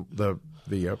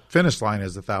finish line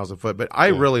is 1,000 foot. But I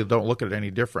really don't look at it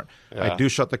any different. Yeah. I do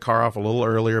shut the car off a little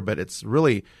earlier, but it's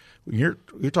really, you're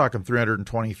talking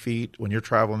 320 feet when you're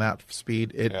traveling that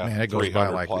speed. It goes by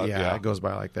like plus, it goes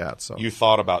by like that. So you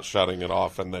thought about shutting it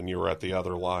off, and then you were at the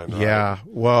other line. Right? Yeah,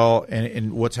 well,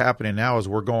 and what's happening now is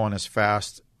we're going as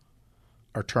fast.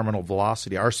 Our terminal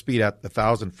velocity, our speed at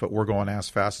 1,000 foot, we're going as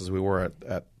fast as we were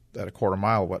at a quarter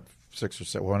mile. What 6 or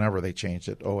 7? Whenever they changed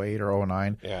it, 08 or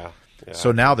 09. Yeah.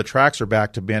 So now the tracks are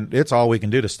back to being. It's all we can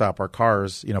do to stop our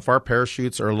cars. You know, if our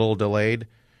parachutes are a little delayed.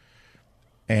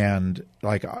 And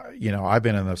like, you know, I've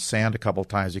been in the sand a couple of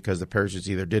times because the parachutes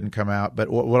either didn't come out. But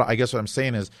what I guess what I'm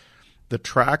saying is the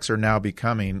tracks are now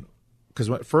becoming, because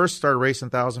when it first started racing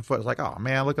 1,000 foot, it's like, oh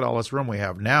man, look at all this room we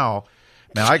have now.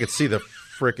 Man, I could see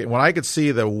when I could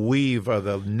see the weave of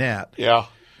the net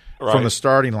from the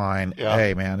starting line. Yeah.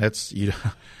 Hey man, it's you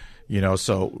know,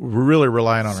 so we're really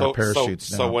relying on our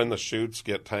parachutes now. So when the chutes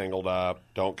get tangled up,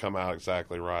 don't come out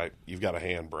exactly right, you've got a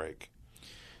handbrake.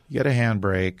 You get a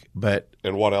handbrake, but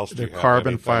and what else do you have?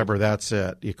 Carbon fiber, that's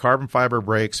it. Your carbon fiber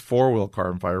brakes, four-wheel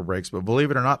carbon fiber brakes, but believe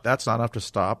it or not, that's not enough to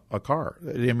stop a car.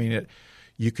 I mean,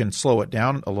 you can slow it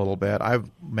down a little bit.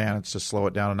 I've managed to slow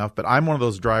it down enough, but I'm one of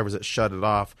those drivers that shut it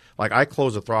off. Like I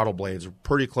close the throttle blades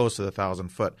pretty close to the 1,000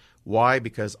 foot. Why?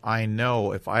 Because I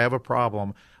know if I have a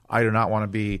problem, I do not want to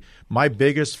be – my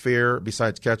biggest fear,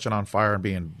 besides catching on fire and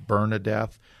being burned to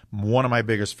death, one of my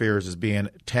biggest fears is being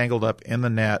tangled up in the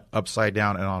net, upside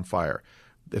down, and on fire.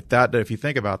 If you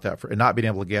think about that, and not being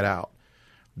able to get out,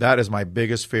 that is my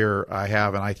biggest fear I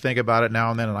have. And I think about it now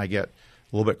and then, and I get a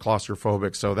little bit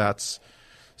claustrophobic. So that's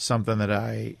something that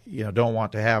I don't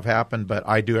want to have happen, but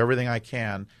I do everything I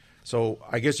can. So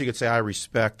I guess you could say I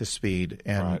respect the speed,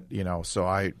 and so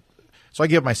I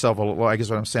give myself I guess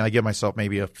what I'm saying, I give myself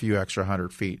maybe a few extra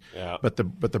 100 feet. Yeah. But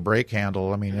the brake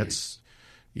handle, I mean,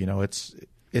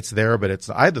 it's there, but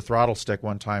I had the throttle stick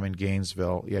one time in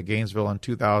Gainesville. Yeah, Gainesville in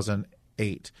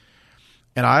 2008.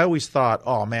 And I always thought,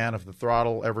 oh man, if the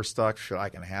throttle ever stuck, sure, I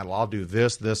can handle. I'll do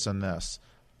this, this, and this.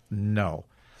 No.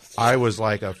 I was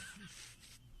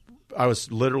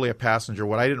literally a passenger.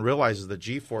 What I didn't realize is the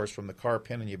G-force from the car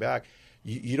pinning you back,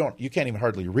 you can't even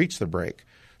hardly reach the brake.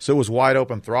 So it was wide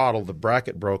open throttle, the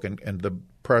bracket broke, and the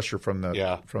pressure from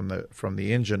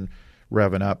the engine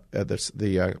revving up,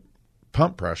 the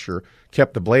pump pressure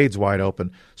kept the blades wide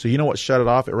open. So you know what shut it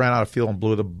off? It ran out of fuel and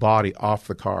blew the body off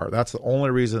the car. That's the only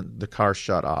reason the car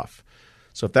shut off.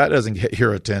 So if that doesn't get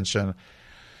your attention,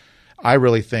 I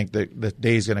really think that the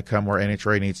day's going to come where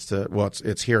NHRA needs to, well,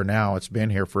 it's here now. It's been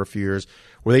here for a few years,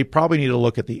 where they probably need to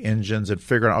look at the engines and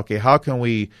figure out, okay, how can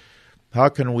we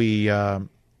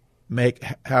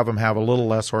have them have a little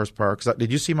less horsepower? Because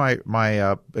did you see my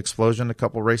explosion a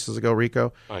couple races ago,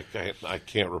 Rico? I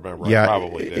can't remember. Yeah, I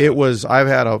probably did. It was. I've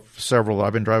had several.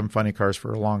 I've been driving funny cars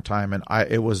for a long time, and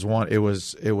it was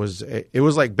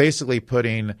like basically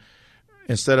putting,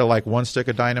 instead of like one stick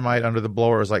of dynamite under the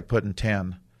blower, it was like putting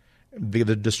 10.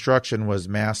 The destruction was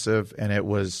massive, and it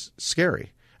was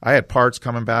scary. I had parts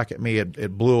coming back at me.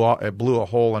 It blew a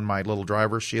hole in my little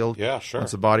driver's shield. Yeah, sure.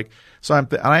 That's the body. So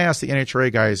and I asked the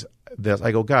NHRA guys this.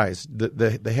 I go, guys,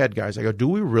 the head guys. I go, do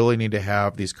we really need to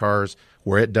have these cars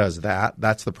where it does that?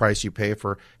 That's the price you pay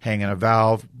for hanging a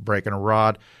valve, breaking a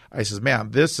rod. I says,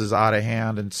 man, this is out of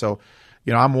hand. And so,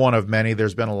 I'm one of many.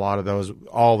 There's been a lot of those.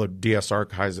 All the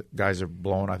DSR guys have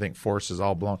blown. I think Force is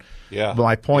all blown. Yeah. But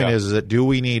my point is that do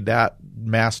we need that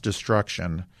mass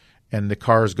destruction and the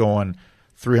cars going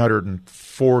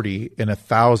 340 in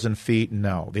 1,000 feet?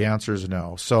 No. The answer is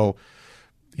no. So,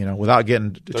 without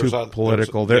getting too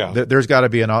political, there's got to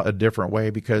be a different way,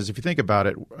 because if you think about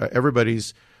it,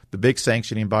 the big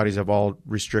sanctioning bodies have all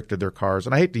restricted their cars,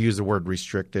 and I hate to use the word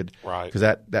restricted, right?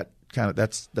 Because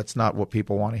that's not what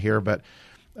people want to hear, but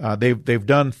they've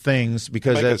done things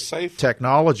because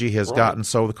technology has gotten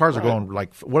so the cars are going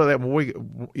like, what are they?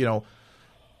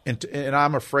 And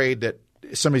I'm afraid that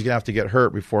somebody's gonna have to get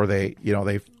hurt before they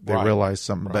realize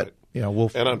something. Right.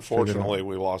 But and unfortunately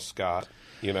we lost Scott.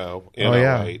 In 08,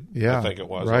 I think it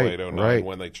was 08, 09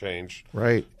 when they changed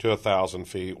to 1,000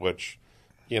 feet, which,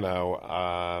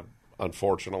 unfortunately,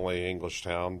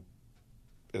 Englishtown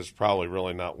is probably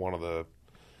really not one of the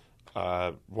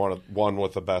one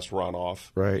with the best runoff,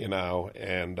 right?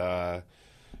 And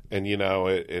you know,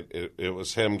 it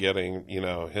was him getting, you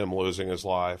know, him losing his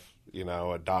life, you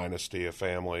know, a dynasty, a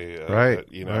family,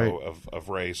 you know, of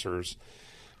racers,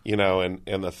 you know,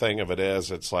 and the thing of it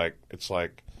is, it's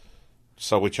like,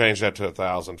 so we changed that to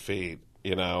 1,000 feet,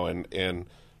 you know, and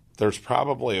there's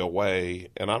probably a way,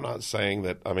 and I'm not saying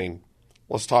that, I mean,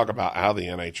 let's talk about how the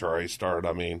NHRA started.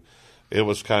 I mean, it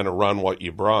was kind of run what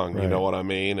you brung, you know what I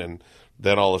mean? And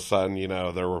then all of a sudden, you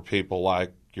know, there were people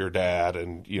like your dad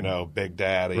and, you know, Big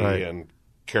Daddy and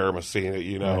Karamessina,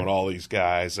 you know, and all these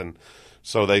guys. And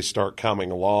so they start coming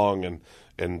along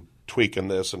and tweaking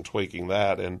this and tweaking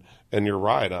that. And you're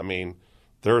right. I mean,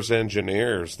 there's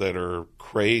engineers that are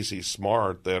crazy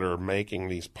smart that are making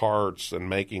these parts and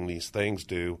making these things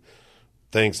do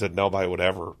things that nobody would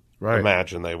ever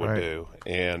imagine they would do.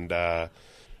 And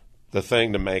the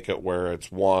thing to make it where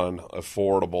it's, one,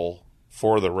 affordable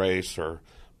for the racer,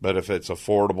 but if it's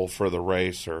affordable for the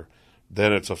racer,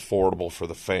 then it's affordable for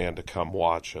the fan to come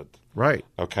watch it. Right.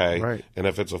 Okay? Right. And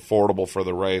if it's affordable for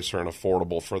the racer and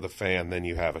affordable for the fan, then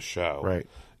you have a show. Right.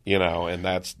 You know, and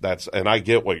that's and I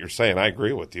get what you're saying. I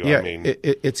agree with you. Yeah, I mean,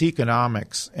 it's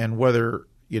economics, and whether,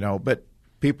 you know, but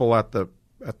people at the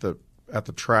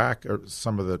track, or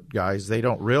some of the guys, they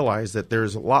don't realize that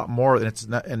there's a lot more, and it's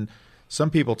not. And some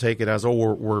people take it as,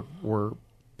 oh, we're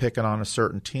picking on a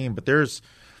certain team, but there's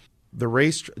the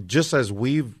race. Just as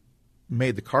we've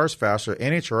made the cars faster,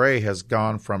 NHRA has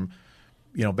gone from,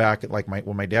 you know, back at like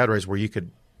when my dad raced, where you could,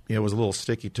 you know, it was a little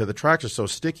sticky, to the tracks are so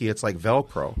sticky it's like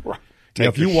Velcro. Right. You know,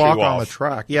 if you walk on the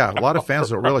track, a lot of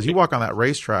fans don't realize you walk on that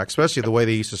racetrack, especially the way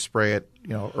they used to spray it, you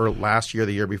know, or last year,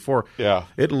 the year before. Yeah.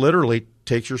 It literally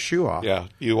takes your shoe off. Yeah.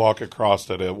 You walk across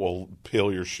it, it will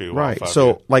peel your shoe off. Right.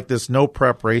 So, like this no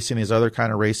prep racing, these other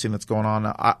kind of racing that's going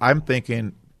on, I'm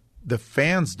thinking the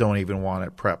fans don't even want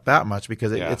it prep that much,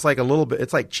 because it's like a little bit,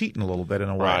 it's like cheating a little bit in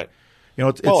a way. Right. You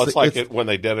know, it's like when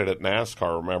they did it at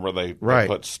NASCAR. Remember, they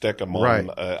put Stickum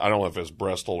on. I don't know if it's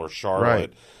Bristol or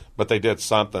Charlotte, but they did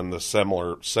something, the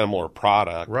similar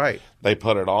product. Right. They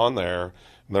put it on there,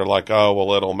 and they're like, oh,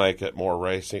 well, it'll make it more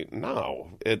racing.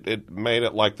 No, it made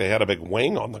it like they had a big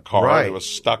wing on the car. Right. It was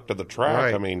stuck to the track.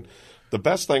 Right. I mean, the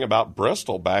best thing about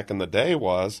Bristol back in the day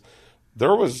was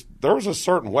there was a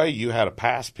certain way you had to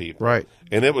pass people. Right.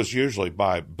 And it was usually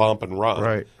by bump and run.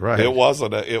 Right, right. It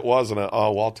wasn't a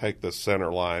oh, well, I'll take the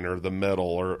center line or the middle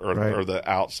or the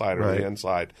outside or the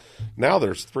inside. Now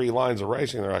there's 3 lines of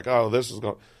racing. They're like, oh, this is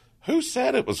going. Who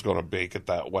said it was going to make it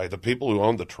that way? The people who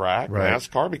owned the track,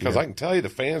 NASCAR? Because I can tell you the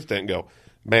fans didn't go,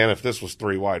 man, if this was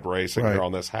 3-wide racing here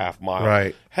on this half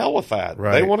mile, hell with that.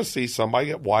 They want to see somebody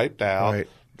get wiped out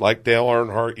like Dale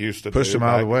Earnhardt used to do. Push them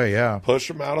out of the way, Push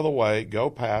them out of the way,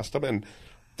 go past them. And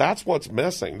that's what's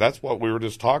missing. That's what we were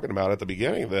just talking about at the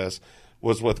beginning of this,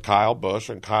 was with Kyle Busch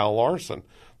and Kyle Larson.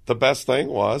 The best thing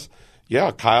was,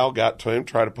 Kyle got to him,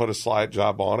 tried to put a slide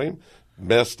job on him,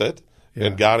 missed it.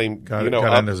 And got him, got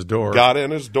in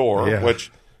his door,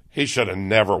 which he should have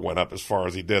never went up as far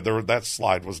as he did. That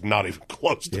slide was not even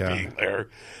close to being there.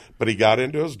 But he got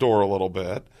into his door a little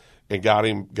bit and got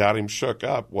him shook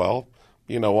up. Well,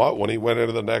 you know what? When he went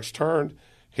into the next turn,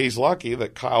 he's lucky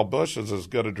that Kyle Busch is as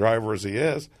good a driver as he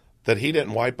is, that he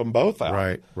didn't wipe them both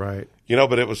out. Right. You know,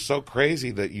 but it was so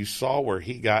crazy that you saw where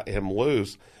he got him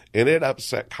loose, and it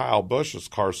upset Kyle Busch's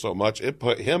car so much, it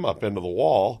put him up into the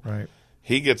wall. Right.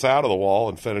 He gets out of the wall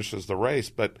and finishes the race.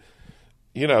 But,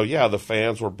 you know, the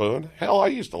fans were booing. Hell, I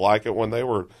used to like it when they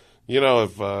were,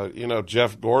 if,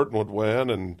 Jeff Gordon would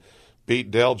win and beat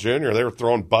Dale Jr., they were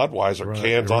throwing Budweiser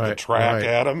cans on the track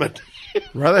at him. And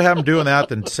rather have them doing that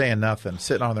than saying nothing,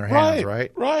 sitting on their hands,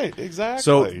 right? Right, exactly.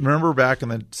 So remember back in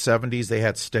the 70s, they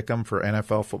had Stickum for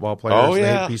NFL football players. Oh,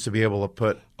 yeah. They used to be able to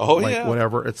put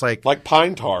whatever. It's like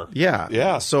pine tar. Yeah.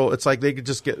 Yeah. So it's like they could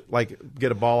just get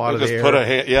a ball out of the air. Put a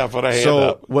hand up.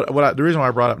 So the reason why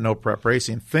I brought up no prep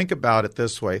racing, think about it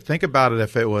this way. Think about it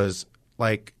if it was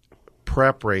like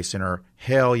prep racing, or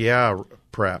hell yeah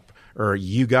prep, or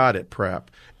you got it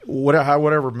prep.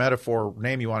 Whatever metaphor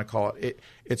name you want to call it,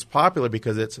 it's popular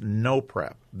because it's no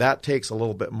prep. That takes a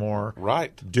little bit more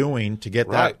doing to get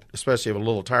that, especially if a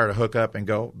little tire to hook up and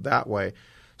go that way.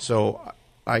 So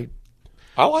I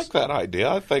like that idea.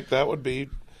 I think that would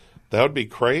be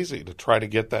crazy to try to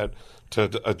get that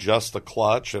to adjust the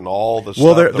clutch and all the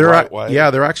stuff the right way.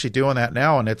 Yeah, they're actually doing that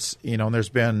now, and it's and there's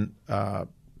been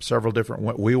several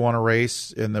different. We want to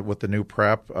race with the new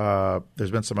prep.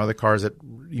 There's been some other cars that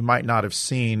you might not have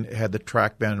seen had the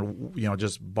track been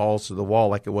just balls to the wall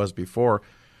like it was before,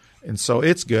 and so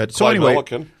it's good. Clay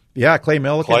Millican. Yeah, Clay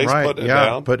Millican, Clay's right?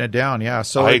 Putting it down. Yeah,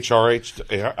 so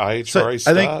IHRA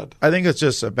stud. I think it's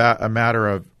just about a matter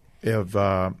of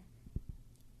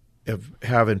of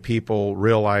having people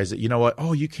realize that, you know what,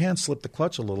 oh, you can slip the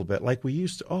clutch a little bit like we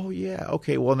used to. Oh, yeah,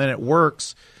 okay, well, then it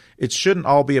works. It shouldn't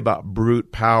all be about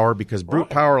brute power, because brute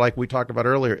power, like we talked about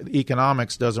earlier, the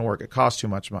economics doesn't work. It costs too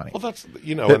much money. Well, that's,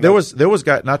 you know. There was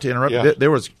guy, not to interrupt, there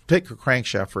was, take a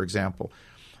crankshaft, for example.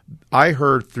 I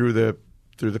heard through the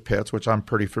pits, which I'm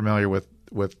pretty familiar with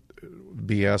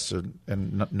BS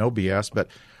and no BS, but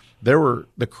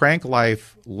the crank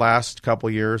life last couple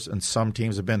of years, and some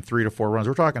teams have been 3 to 4 runs.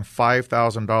 We're talking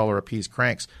 $5,000 a piece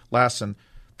cranks lasting.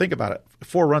 Think about it,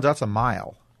 4 runs, that's a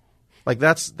mile. Like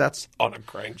that's on a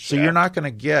crankshaft. So you're not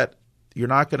going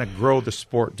to grow the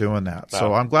sport doing that. No.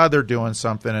 So I'm glad they're doing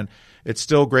something, and it's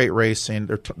still great racing.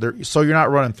 So you're not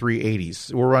running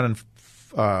 380s. We're running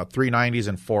 390s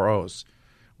and 4.0s.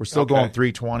 We're still going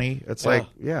 320. It's like,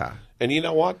 yeah. And you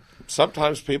know what?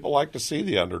 Sometimes people like to see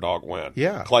the underdog win.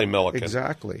 Yeah. Clay Millican.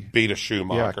 Exactly. Beat a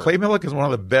Schumacher. Yeah. Clay Millican is one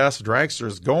of the best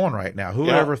dragsters going right now. Who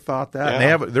ever thought that?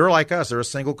 Yeah. And they're like us. They're a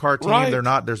single car team. Right. They're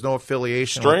not. There's no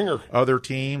affiliation Stringer. with other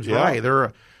teams. Yeah.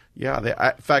 Right.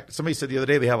 In fact, somebody said the other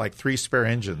day they had like 3 spare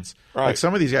engines. Right. Like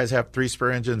some of these guys have 3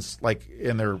 spare engines, like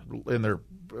in their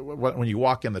when you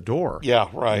walk in the door. Yeah.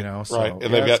 Right. You know. So, right.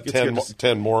 And they've got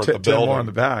 10 more at the building. 10 more in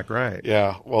the back. Right.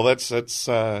 Yeah. Well, it's.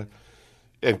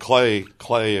 And Clay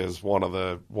is one of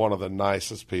the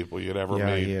nicest people you'd ever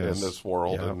meet in this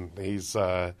world, and he's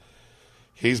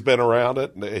been around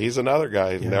it. He's another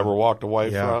guy who never walked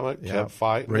away from it, kept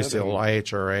fighting. Raced the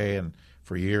IHRA and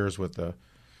for years with the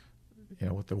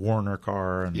Warner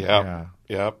car and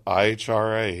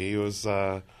IHRA. He was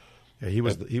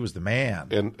he was the man.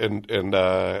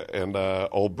 And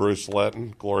old Bruce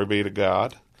Letton, glory be to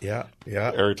God. Yeah.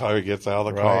 Every time he gets out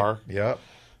of the car,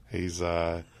 he's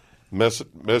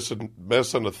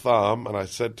missing a thumb, and I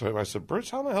said to him, Bruce,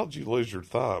 how the hell did you lose your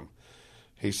thumb?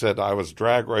 He said, I was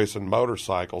drag racing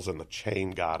motorcycles and the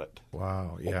chain got it.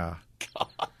 Wow, yeah. Oh,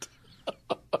 God.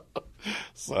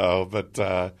 So,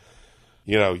 but,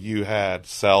 you had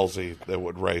Selzy that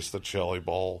would race the Chili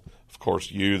Bowl. Of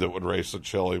course, you that would race the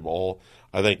Chili Bowl.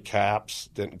 I think Caps,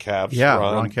 didn't Caps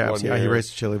run? Ron Caps, he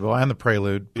raced the Chili Bowl and the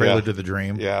Prelude to the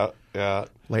Dream. Yeah.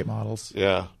 Late models.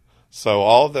 Yeah. So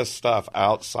all this stuff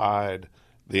outside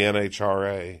the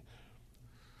NHRA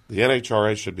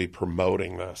should be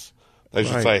promoting this. They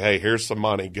should say, hey, here's some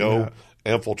money. Go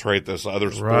infiltrate this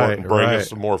other sport and bring us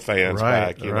some more fans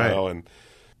back, you know. And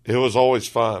it was always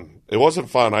fun. It wasn't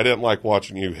fun. I didn't like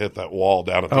watching you hit that wall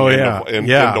down at the end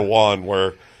into one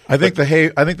where – I think the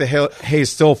hay's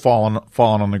still falling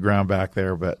on the ground back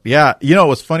there, but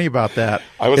what's funny about that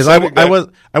I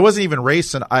wasn't even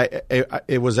racing.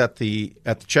 It was at the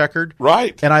Checkered,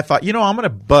 right? And I thought, I'm going to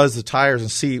buzz the tires and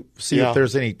see if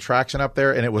there's any traction up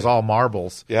there, and it was all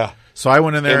marbles. Yeah. So I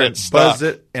went in there and buzzed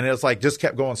it, and it was like just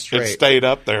kept going straight. It stayed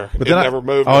up there. But it never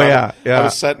moved. I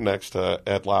was sitting next to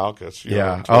Ed Laukus.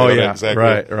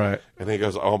 Executive, right. And he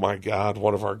goes, "Oh my God,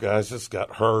 one of our guys just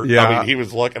got hurt." Yeah. I mean, he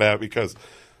was looking at it because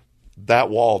that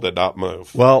wall did not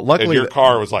move. Well, luckily, and your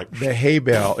car was like the hay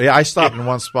bale. Yeah, I stopped in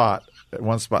one spot. At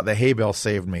one spot, the hay bale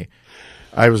saved me.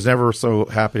 I was never so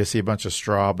happy to see a bunch of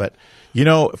straw. But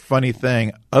funny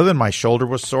thing, other than my shoulder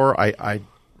was sore, I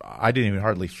didn't even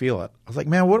hardly feel it. I was like,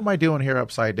 man, what am I doing here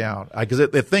upside down? Because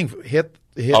the thing hit.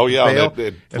 Oh yeah,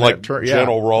 bale, like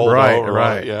gentle roll over.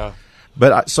 Right. Yeah.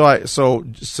 But so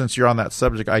since you're on that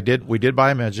subject, we did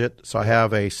buy a midget. So I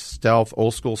have a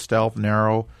old school stealth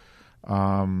narrow.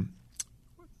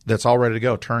 That's all ready to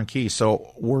go, turnkey.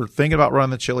 So we're thinking about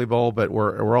running the Chili Bowl, but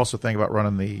we're also thinking about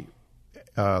running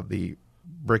the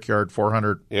Brickyard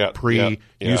 400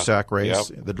 pre-USAC race,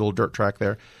 the little dirt track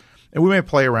there, and we may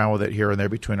play around with it here and there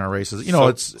between our races.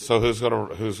 So who's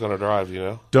gonna drive?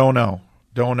 Don't know.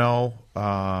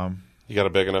 You got a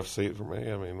big enough seat for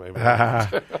me? I mean, maybe.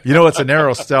 It's a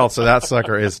narrow stealth, so that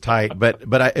sucker is tight.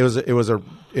 But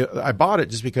I bought it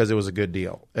just because it was a good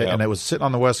deal, and it was sitting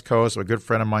on the West Coast. A good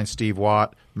friend of mine, Steve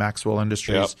Watt, Maxwell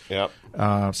Industries,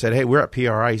 said, "Hey, we're at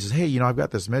PRI." He says, "Hey, I've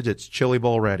got this midget. It's Chili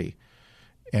Bowl ready,"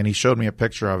 and he showed me a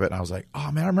picture of it, and I was like,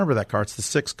 "Oh man, I remember that car. It's the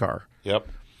 6 car." Yep.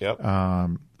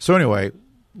 So anyway,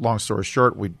 long story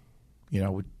short, we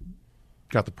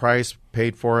got the price,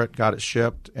 paid for it, got it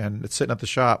shipped, and it's sitting at the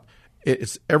shop.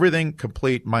 It's everything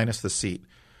complete minus the seat.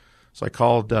 So I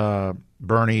called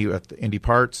Bernie at the Indy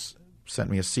Parts, sent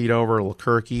me a seat over, a little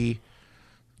Kirky,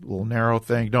 a little narrow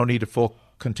thing. Don't need a full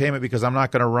containment because I'm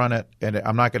not going to run it, and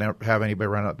I'm not going to have anybody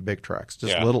run out the big tracks.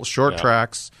 Just little short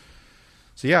tracks.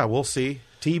 So, we'll see.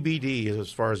 TBD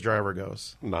as far as driver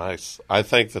goes. Nice. I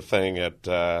think the thing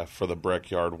for the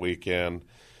Brickyard weekend,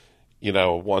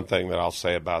 one thing that I'll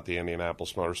say about the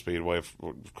Indianapolis Motor Speedway,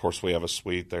 of course, we have a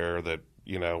suite there that,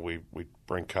 we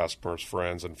bring customers,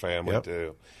 friends, and family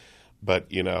to.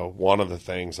 But, one of the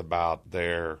things about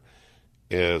there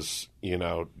is,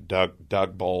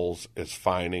 Doug Bowles is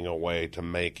finding a way to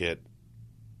make it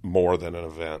more than an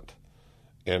event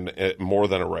and more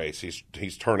than a race.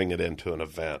 He's turning it into an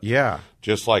event. Yeah.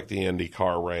 Just like the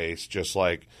IndyCar race, just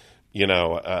like,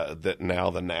 that now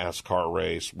the NASCAR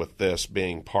race with this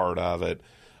being part of it.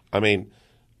 I mean,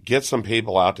 get some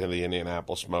people out to the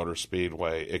Indianapolis Motor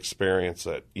Speedway, experience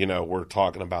it. We're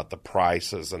talking about the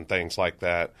prices and things like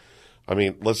that. I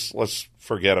mean, let's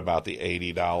forget about the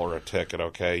 $80 a ticket,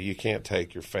 okay? You can't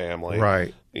take your family.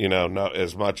 Right. No,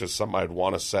 as much as somebody'd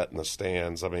want to sit in the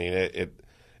stands. I mean,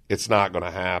 it's not going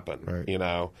to happen,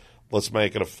 right. Let's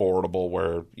make it affordable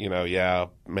where,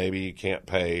 maybe you can't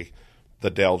pay the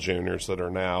Dell Juniors that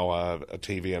are now a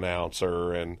TV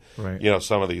announcer and, right.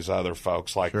 Some of these other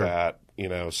folks like sure. that,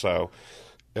 so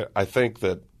I think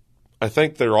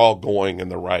they're all going in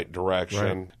the right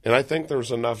direction. Right. And I think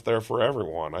there's enough there for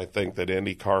everyone. I think that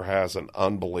IndyCar has an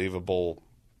unbelievable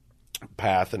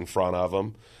path in front of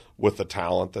them with the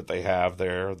talent that they have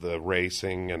there, the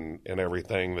racing and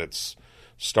everything that's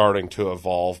starting to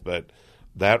evolve. But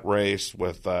that race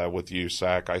with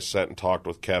USAC, I sat and talked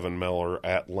with Kevin Miller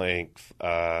at length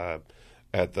during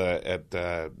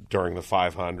the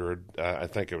 500. I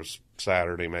think it was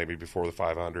Saturday, maybe before the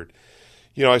 500.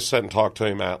 I sat and talked to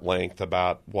him at length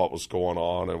about what was going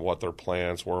on and what their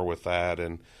plans were with that.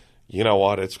 And you know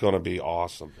what? It's going to be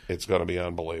awesome. It's going to be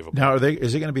unbelievable. Now,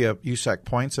 is it going to be a USAC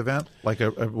points event? Like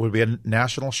would it be a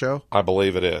national show? I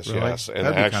believe it is, really? yes. And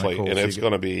actually, cool. And it's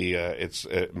going to be,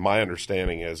 my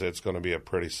understanding is it's going to be a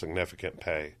pretty significant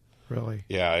pay. Really?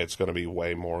 Yeah, it's going to be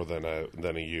way more than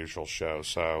a usual show.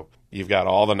 So you've got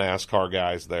all the NASCAR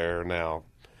guys there now.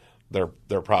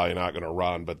 They're probably not going to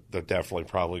run, but they're definitely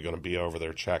probably going to be over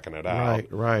there checking it out.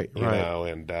 Right.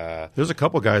 And there's a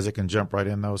couple guys that can jump right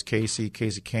in. Those Casey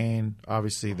Kane,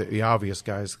 obviously the obvious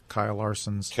guys, Kyle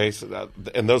Larson's.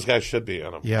 And those guys should be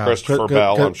in them. Yeah, Christopher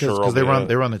Bell, I'm sure, because they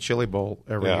run the Chili Bowl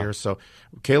every year. So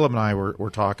Caleb and I were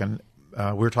talking.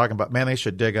 We were talking about, man, they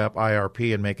should dig up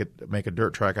IRP and make a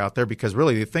dirt track out there, because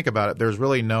really, if you think about it, there's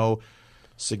really no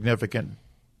significant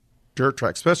dirt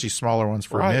track, especially smaller ones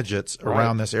for midgets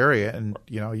around this area, and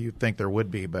you'd think there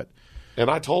would be, but. And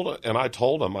I told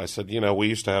him, I said, we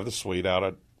used to have the suite out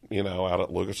at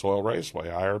Lucas Oil Raceway,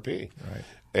 IRP, right,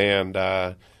 and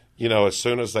as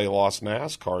soon as they lost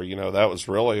NASCAR, that was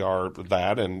really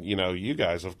and you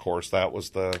guys, of course, that was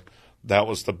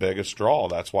the biggest draw.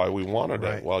 That's why we wanted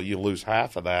it. Well, you lose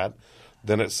half of that,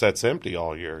 then it sits empty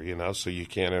all year, so you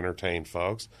can't entertain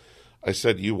folks. I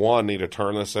said, you need to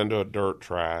turn this into a dirt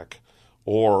track,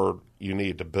 or you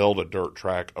need to build a dirt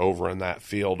track over in that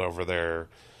field over there.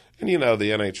 And the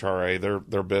NHRA,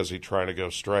 they're busy trying to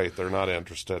go straight. They're not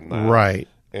interested in that. Right.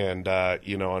 And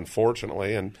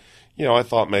unfortunately, and I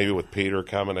thought maybe with Peter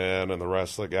coming in and the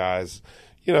rest of the guys,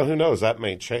 who knows, that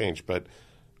may change. But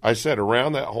I said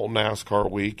around that whole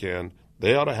NASCAR weekend,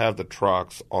 they ought to have the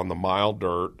trucks on the mile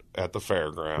dirt at the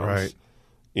fairgrounds. Right.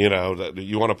 That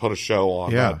you want to put a show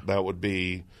on. Yeah. That would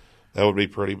be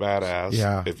pretty badass.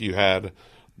 Yeah. If you had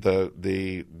the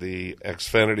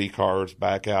Xfinity cars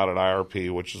back out at IRP,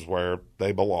 which is where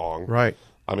they belong. Right.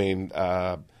 I mean,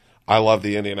 I love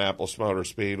the Indianapolis Motor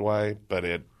Speedway, but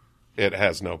it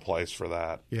has no place for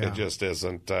that. Yeah. It just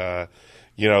isn't. The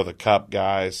Cup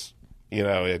guys,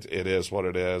 it is what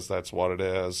it is. That's what it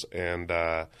is, and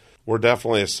we're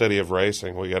definitely a city of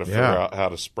racing. We got to figure out how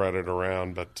to spread it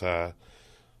around, but.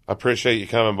 I appreciate you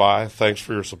coming by. Thanks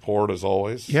for your support, as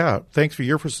always. Yeah, thanks for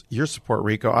your support,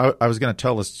 Rico. I was going to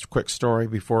tell this quick story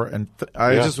before, and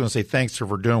I just want to say thanks for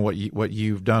doing what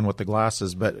you've done with the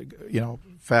glasses. But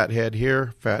fat head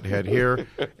here.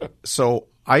 So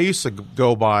I used to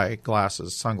go buy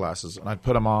sunglasses, and I'd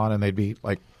put them on, and they'd be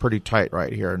like pretty tight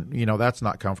right here, and that's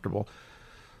not comfortable.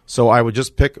 So I would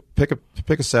just pick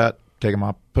a set, take them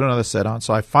off, put another set on.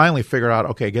 So I finally figured out,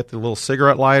 okay, get the little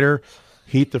cigarette lighter.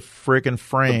 Heat the freaking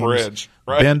frames, the bridge,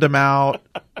 right? Bend them out,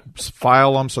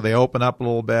 file them so they open up a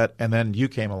little bit, and then you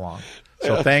came along.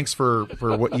 So thanks for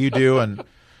what you do. And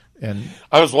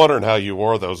I was wondering how you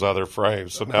wore those other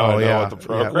frames, so now I know what the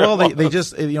program. Well, they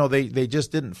just they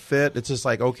just didn't fit. It's just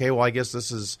like, okay, well, I guess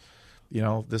this is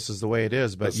the way it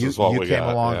is. But you came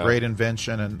along, great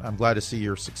invention, and I'm glad to see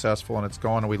you're successful and it's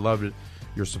going. And we love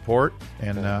your support,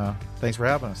 and thanks for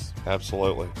having us.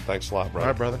 Absolutely, thanks a lot, brother.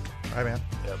 All right, brother. All right, man.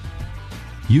 Yep.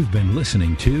 You've been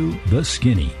listening to The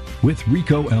Skinny with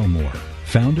Rico Elmore,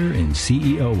 founder and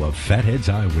CEO of Fatheads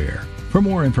Eyewear. For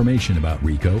more information about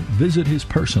Rico, visit his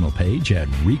personal page at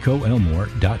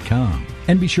ricoelmore.com.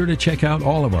 And be sure to check out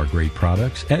all of our great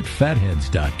products at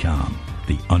fatheads.com.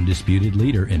 The undisputed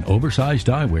leader in oversized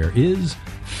eyewear is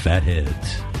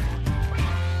Fatheads.